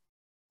department.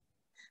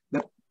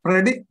 The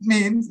predict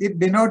means it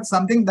denotes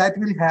something that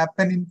will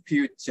happen in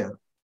future.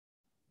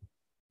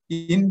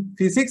 In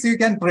physics, you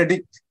can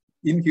predict.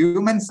 In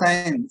human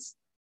science,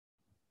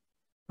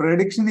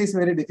 prediction is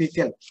very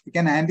difficult. You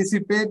can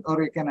anticipate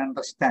or you can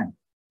understand.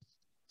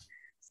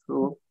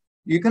 So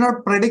you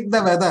cannot predict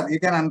the weather, you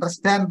can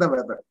understand the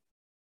weather.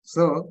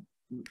 So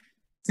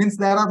since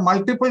there are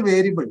multiple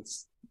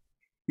variables,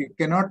 you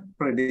cannot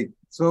predict.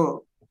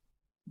 So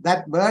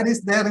that word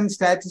is there in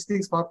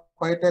statistics for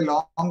quite a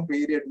long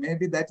period.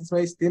 Maybe that is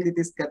why still it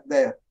is kept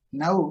there.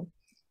 Now,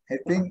 I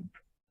think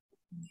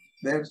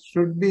there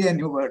should be a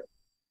new word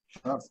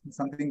or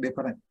something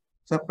different.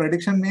 So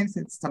prediction means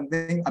it's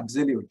something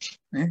absolute.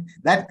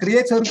 That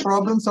creates some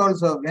problems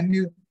also when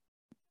you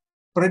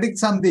predict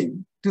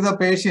something to the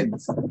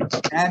patients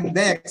and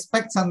they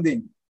expect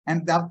something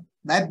and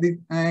that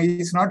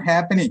is not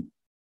happening.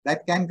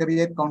 That can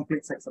create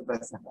conflicts, etc.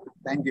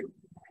 Thank you.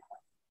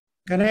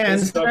 Can I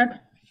answer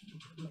that?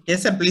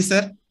 Yes, sir. Please,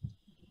 sir.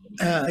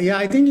 Yeah,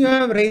 I think you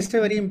have raised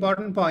a very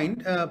important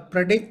point.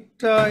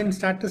 Predict in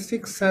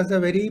statistics has a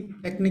very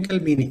technical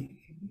meaning.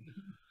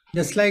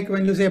 Just like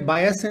when you say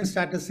bias in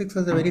statistics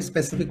has a very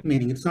specific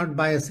meaning. It's not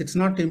bias. It's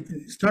not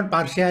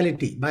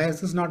partiality.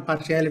 Bias is not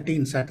partiality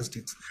in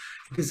statistics.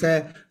 It is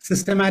a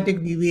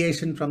systematic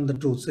deviation from the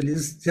truth. So it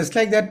is just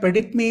like that.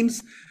 Predict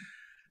means,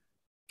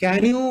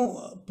 can you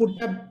put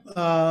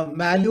a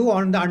value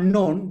on the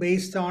unknown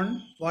based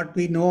on what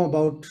we know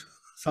about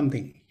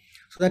something?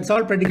 So that's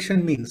all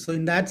prediction means. So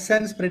in that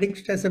sense,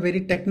 predict has a very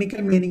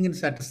technical meaning in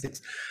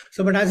statistics.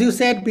 So, but as you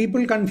said,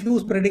 people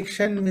confuse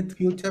prediction with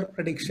future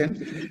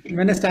prediction.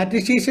 When a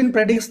statistician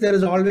predicts, there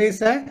is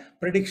always a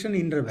prediction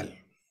interval.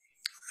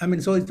 I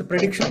mean, so it's the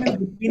prediction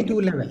between two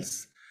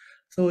levels.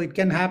 So it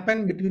can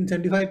happen between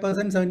 75%,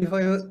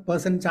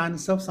 75%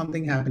 chance of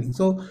something happening.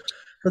 So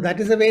that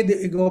is the way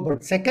they go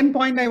about. Second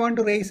point I want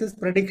to raise is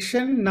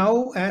prediction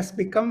now has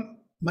become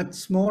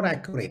much more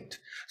accurate.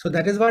 So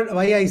that is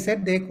why I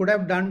said they could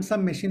have done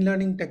some machine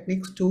learning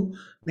techniques to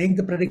make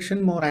the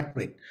prediction more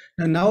accurate.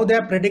 Now they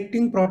are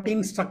predicting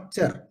protein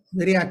structure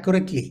very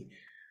accurately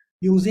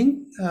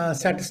using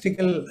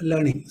statistical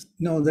learning.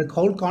 The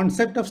whole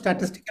concept of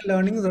statistical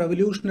learning is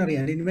revolutionary,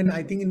 and even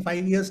I think in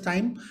 5 years'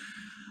 time,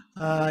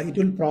 it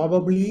will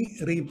probably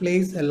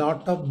replace a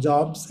lot of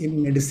jobs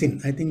in medicine.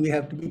 I think we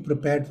have to be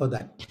prepared for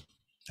that.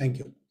 Thank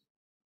you.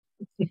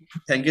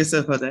 Thank you,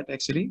 sir, for that.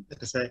 Actually,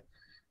 that is a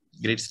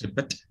great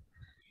snippet.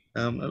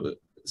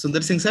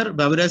 Sundar Singh, sir,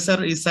 Baburaj,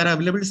 sir, is sir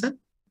available, sir?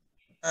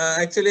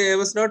 Actually, I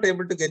was not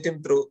able to get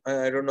him through.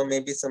 I don't know,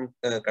 maybe some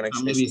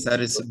connection. Maybe sir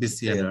is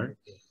busy. Yeah.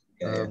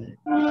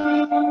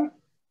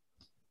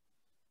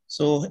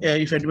 So,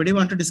 if anybody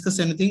want to discuss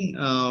anything,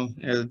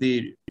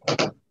 the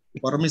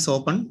forum is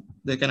open.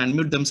 They can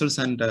unmute themselves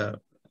and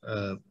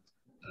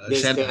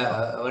Just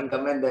share. one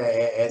comment,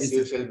 as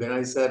usual,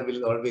 Benoy sir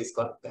will always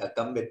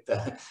come with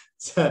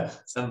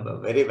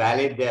some very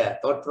valid,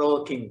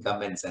 thought-provoking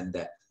comments. And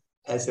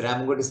as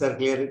Ramankutty sir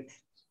clearly,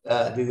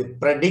 the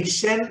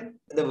prediction,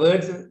 the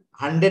words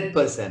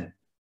 100%.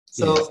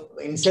 So Yes.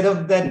 instead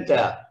of that,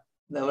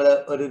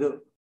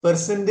 the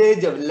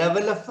percentage of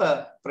level of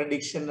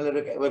prediction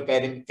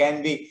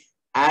can be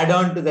add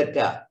on to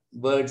that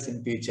words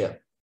in future.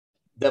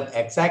 The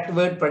exact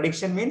word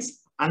prediction means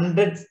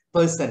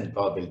 100%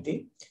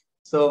 probability.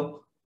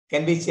 So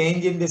can be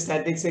changed in the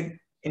statistic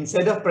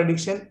instead of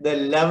prediction, the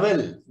level,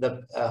 the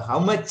how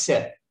much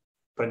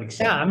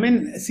prediction. Yeah, I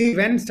mean, see,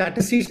 when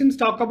statisticians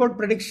talk about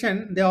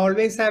prediction, they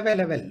always have a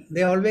level.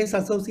 They always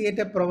associate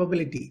a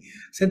probability.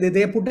 So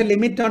they put a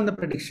limit on the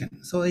prediction.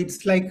 So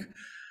it's like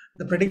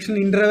the prediction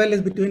interval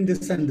is between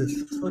this and this.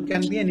 So it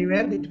can be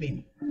anywhere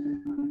between.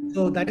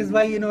 So that is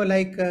why,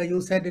 like you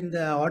said in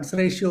the odds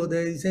ratio,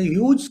 there is a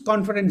huge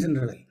confidence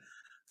interval.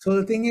 So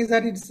the thing is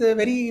that it's a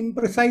very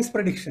imprecise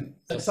prediction.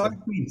 That's all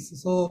it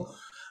means. So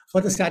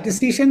for the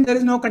statistician, there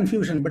is no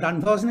confusion. But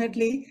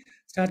unfortunately,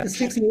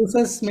 statistics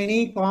uses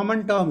many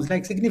common terms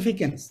like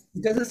significance.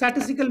 It has a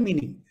statistical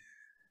meaning.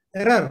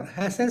 Error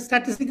has a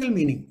statistical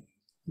meaning.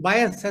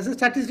 Bias has a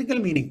statistical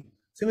meaning.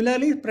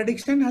 Similarly,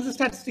 prediction has a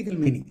statistical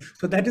meaning.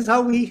 So that is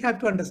how we have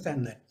to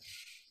understand that.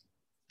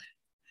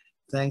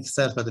 Thanks,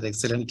 sir, for that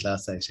excellent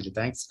class, actually.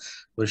 Thanks,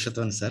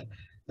 Purushothaman, sir.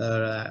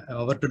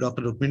 Over to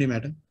Dr. Rugmini,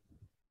 madam.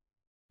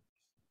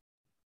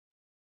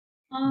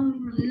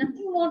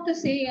 Nothing more to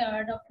say,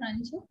 Dr.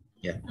 Anju.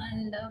 Yeah.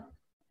 And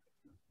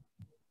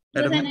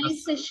it was a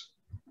nice session.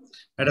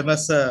 Madam,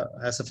 as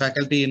a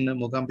faculty in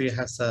Mogambi,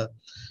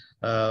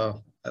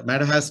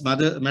 Madam's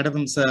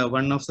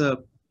one of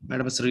the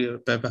Madam's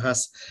paper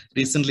has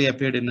recently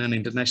appeared in an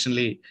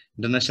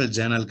international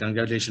journal.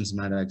 Congratulations,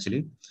 madam.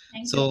 Actually,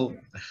 Thank you.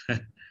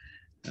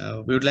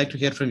 We would like to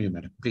hear from you,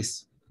 madam.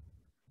 Please.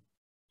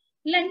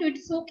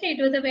 It's okay.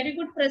 It was a very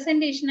good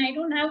presentation. I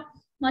don't have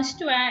much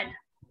to add.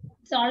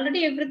 It's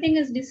already everything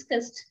is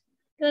discussed.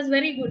 It was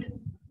very good.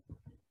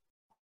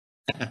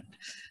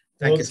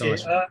 Thank you so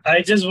much.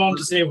 I just want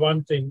to say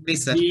one thing.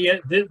 Please, sir.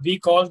 We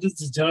call this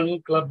the journal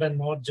club and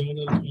not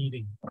journal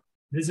reading.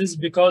 This is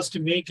because to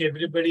make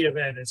everybody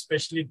aware,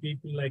 especially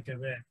people like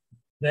aware,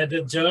 that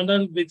the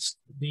journal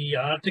the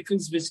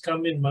articles which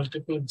come in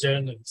multiple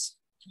journals,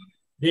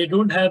 they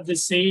don't have the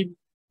same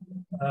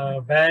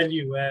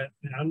value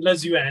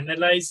unless you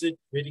analyze it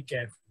very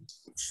carefully.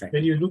 Exactly.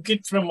 When you look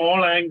it from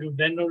all angles,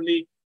 then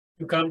only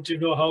you come to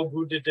know how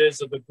good it is,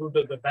 or the good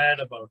or the bad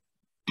about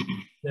it.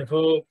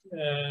 Therefore,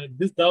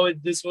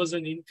 this was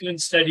an INCLEN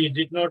study. It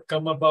did not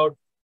come about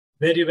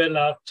very well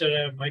after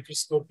a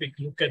microscopic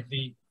look at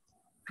the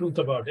truth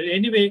about it.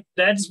 Anyway,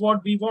 that's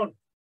what we want.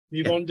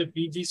 We want the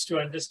PGs to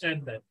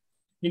understand that.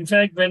 In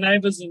fact, when I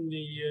was in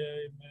the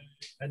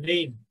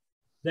lane,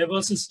 there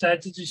was a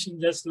statistician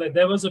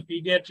there was a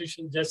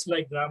pediatrician just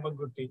like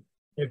Ramankutty,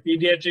 a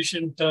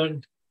pediatrician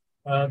turned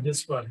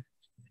this one.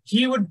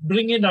 He would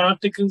bring in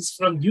articles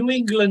from New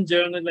England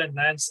Journal and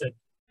Lancet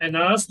and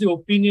ask the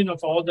opinion of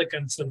all the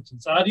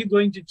consultants. Are you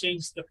going to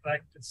change the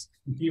practice?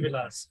 He will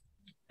ask.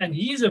 And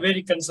he is a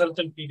very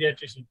consultant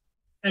pediatrician.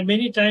 And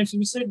many times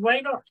we said, why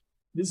not?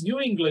 This New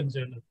England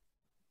Journal.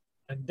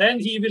 And then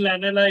he will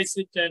analyze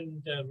it,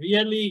 and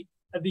really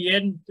at the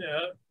end,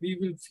 we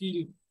will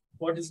feel,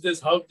 what is this?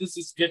 How does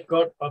this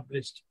got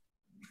published?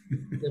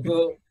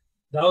 Therefore,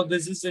 now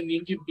this is an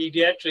Indian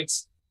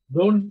pediatrics.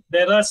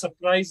 There are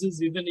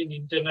surprises even in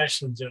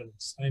international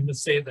journals, I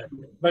must say that.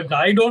 But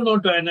I don't know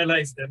to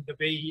analyze them the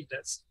way he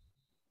does.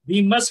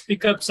 We must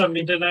pick up some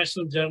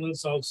international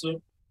journals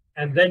also,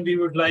 and then we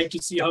would like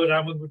to see how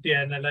Ramankutty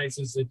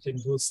analyzes it in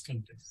those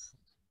countries.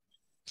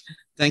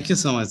 Thank you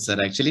so much, sir.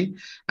 Actually,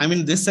 I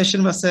mean, this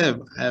session was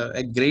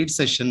a great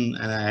session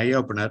and an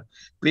eye-opener.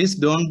 Please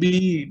don't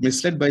be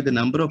misled by the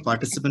number of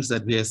participants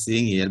that we are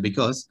seeing here,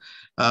 because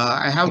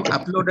I have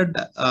uploaded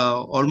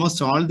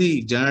almost all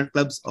the journal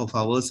clubs of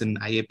ours in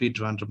IAP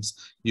Toronto's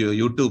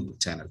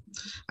YouTube channel.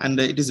 And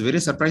it is very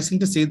surprising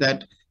to see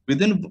that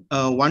within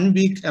 1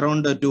 week,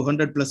 around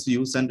 200 plus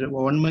views, and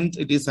 1 month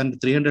it is and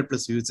 300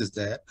 plus views is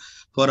there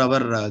for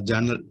our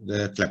journal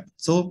club.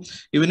 So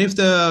even if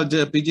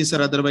the PGs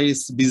are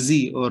otherwise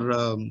busy, or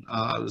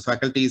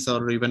faculties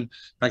or even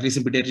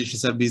practicing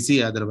pediatricians are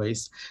busy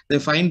otherwise, they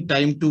find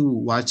time to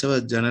watch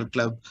our journal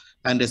club.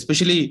 And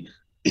especially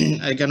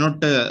I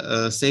cannot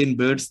say in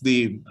words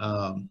the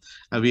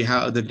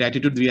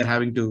gratitude we are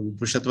having to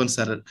Purushothaman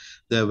sir,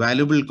 the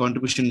valuable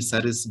contribution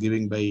sir is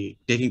giving by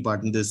taking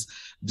part in this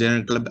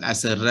journal club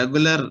as a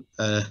regular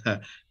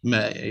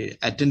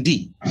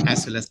attendee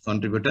as well as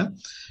contributor.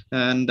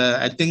 And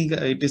I think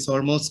it is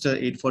almost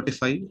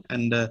 8:45.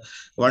 And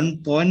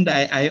one point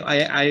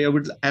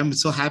I'm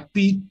so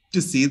happy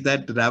to see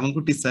that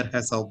Ramankutty sir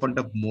has opened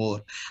up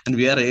more, and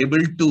we are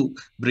able to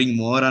bring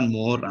more and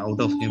more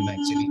out of him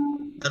actually.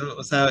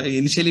 So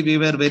initially we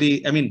were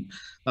very,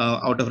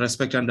 out of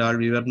respect and all,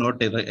 we were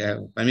not,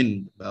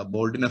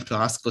 bold enough to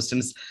ask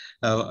questions,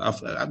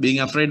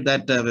 being afraid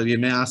that we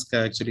may ask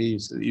actually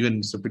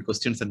even stupid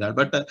questions and all.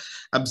 But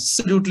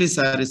absolutely,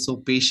 sir is so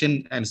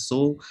patient and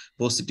so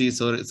positive.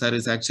 So sir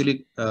is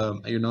actually,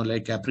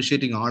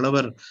 appreciating all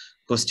our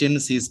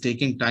questions. He is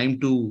taking time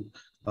to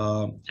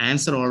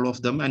answer all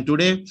of them. And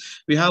today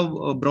we have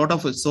brought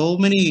up so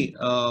many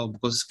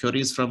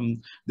queries from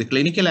the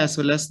clinical as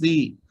well as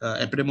the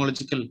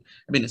epidemiological,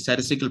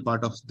 statistical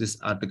part of this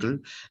article.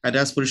 And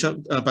as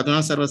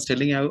Padmanabhan sir was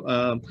telling you,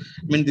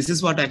 this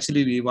is what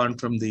actually we want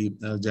from the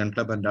journal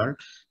club and all.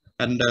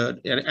 And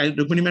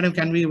Rukmini madam,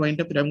 can we wind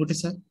up Ramankutty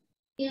sir?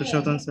 Yeah.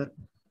 Sir?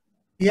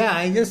 Yeah,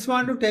 I just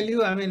want to tell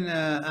you, I'm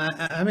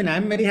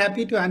very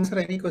happy to answer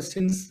any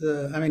questions.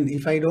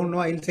 If I don't know,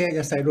 I'll say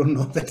I don't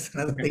know. That's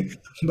another thing.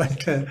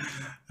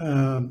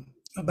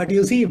 But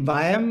you see,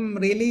 I am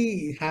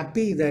really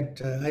happy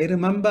that I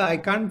remember, I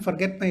can't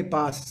forget my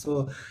past.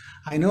 So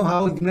I know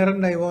how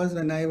ignorant I was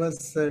when I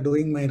was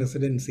doing my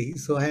residency.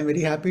 So I am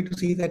very happy to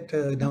see that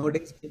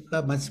nowadays people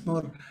are much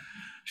more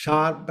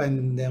sharp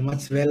and they're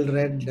much well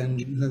read, and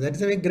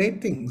that's a very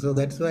great thing. So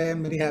that's why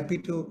I'm very happy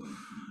to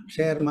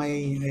share my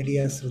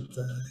ideas with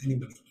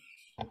anybody.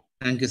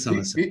 Thank you so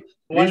much.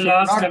 One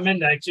last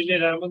comment. Actually,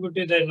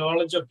 Ramankutty, the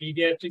knowledge of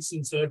pediatrics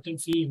in certain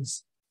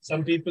fields,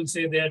 some people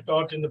say they are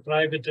taught in the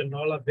private and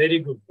all are very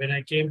good. When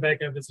I came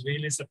back, I was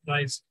really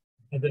surprised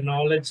the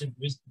knowledge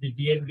which the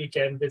DNB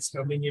candidates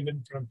coming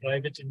even from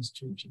private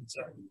institutions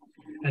are.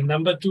 And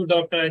number two,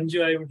 Dr.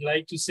 Anju, I would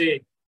like to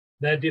say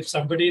that if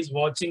somebody is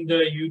watching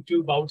the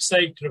YouTube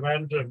outside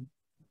Trivandrum,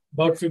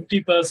 about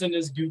 50%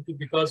 is due to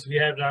because we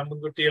have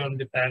Ramankutty on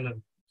the panel.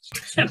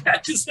 And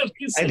that is the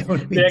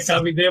reason they're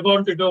coming. They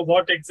want to know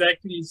what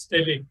exactly he's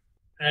telling.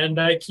 And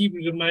I keep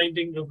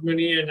reminding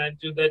Rugmini and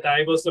Anju that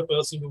I was the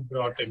person who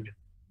brought him in.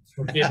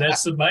 Okay,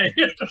 that's my.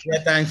 Yeah,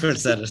 thankful,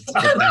 sir.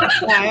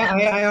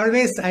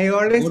 I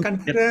always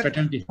consider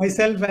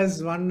myself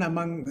as one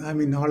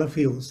among, all of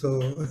you. So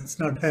it's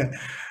not a.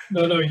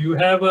 No, you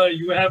have a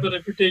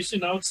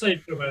reputation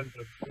outside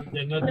Trivandrum.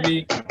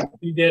 Generally,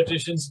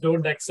 pediatricians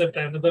don't accept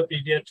another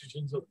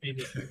pediatrician's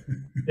opinion.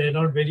 They're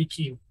not very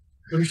keen.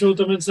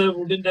 Purushothaman sir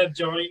wouldn't have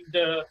joined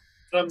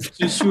from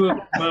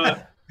Thrissur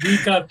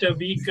week after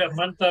week,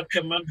 month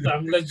after month,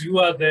 unless you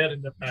are there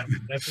in the panel.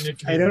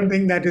 Definitely. I don't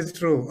think that is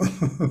true.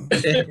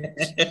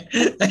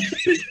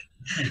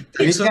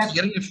 We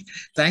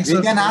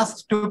can ask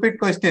stupid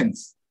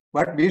questions,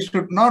 but we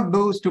should not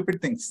do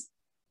stupid things.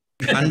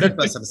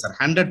 100%, sir.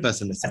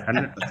 100%, sir.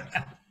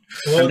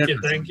 100%. Okay,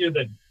 thank you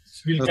then.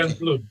 We'll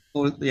conclude.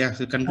 So, yeah,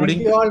 so concluding.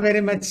 Thank you all very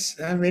much.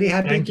 I'm very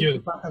happy to be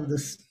part of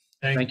this.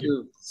 Thank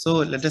you. So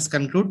let us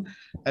conclude.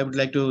 I would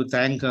like to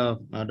thank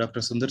Dr.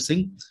 Sundar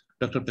Singh,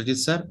 Dr. Prajit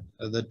sir,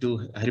 the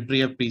two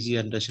Haripriya PG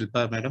and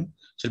Shilpa Madam,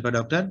 Shilpa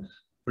Doctor,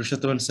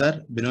 Purushothaman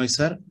sir, Benoy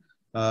sir,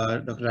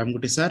 Dr.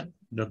 Ramankutty sir,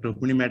 Dr.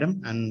 Rugmini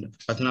Madam, and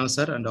Padmanabhan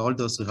sir, and all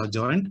those who have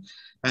joined.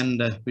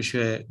 And wish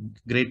you a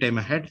great time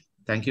ahead.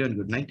 Thank you and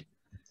good night.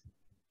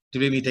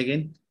 Till we meet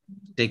again,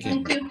 take care.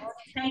 Thank you.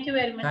 Thank you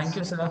very much. Thank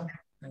you, sir.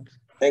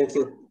 Thank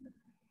you.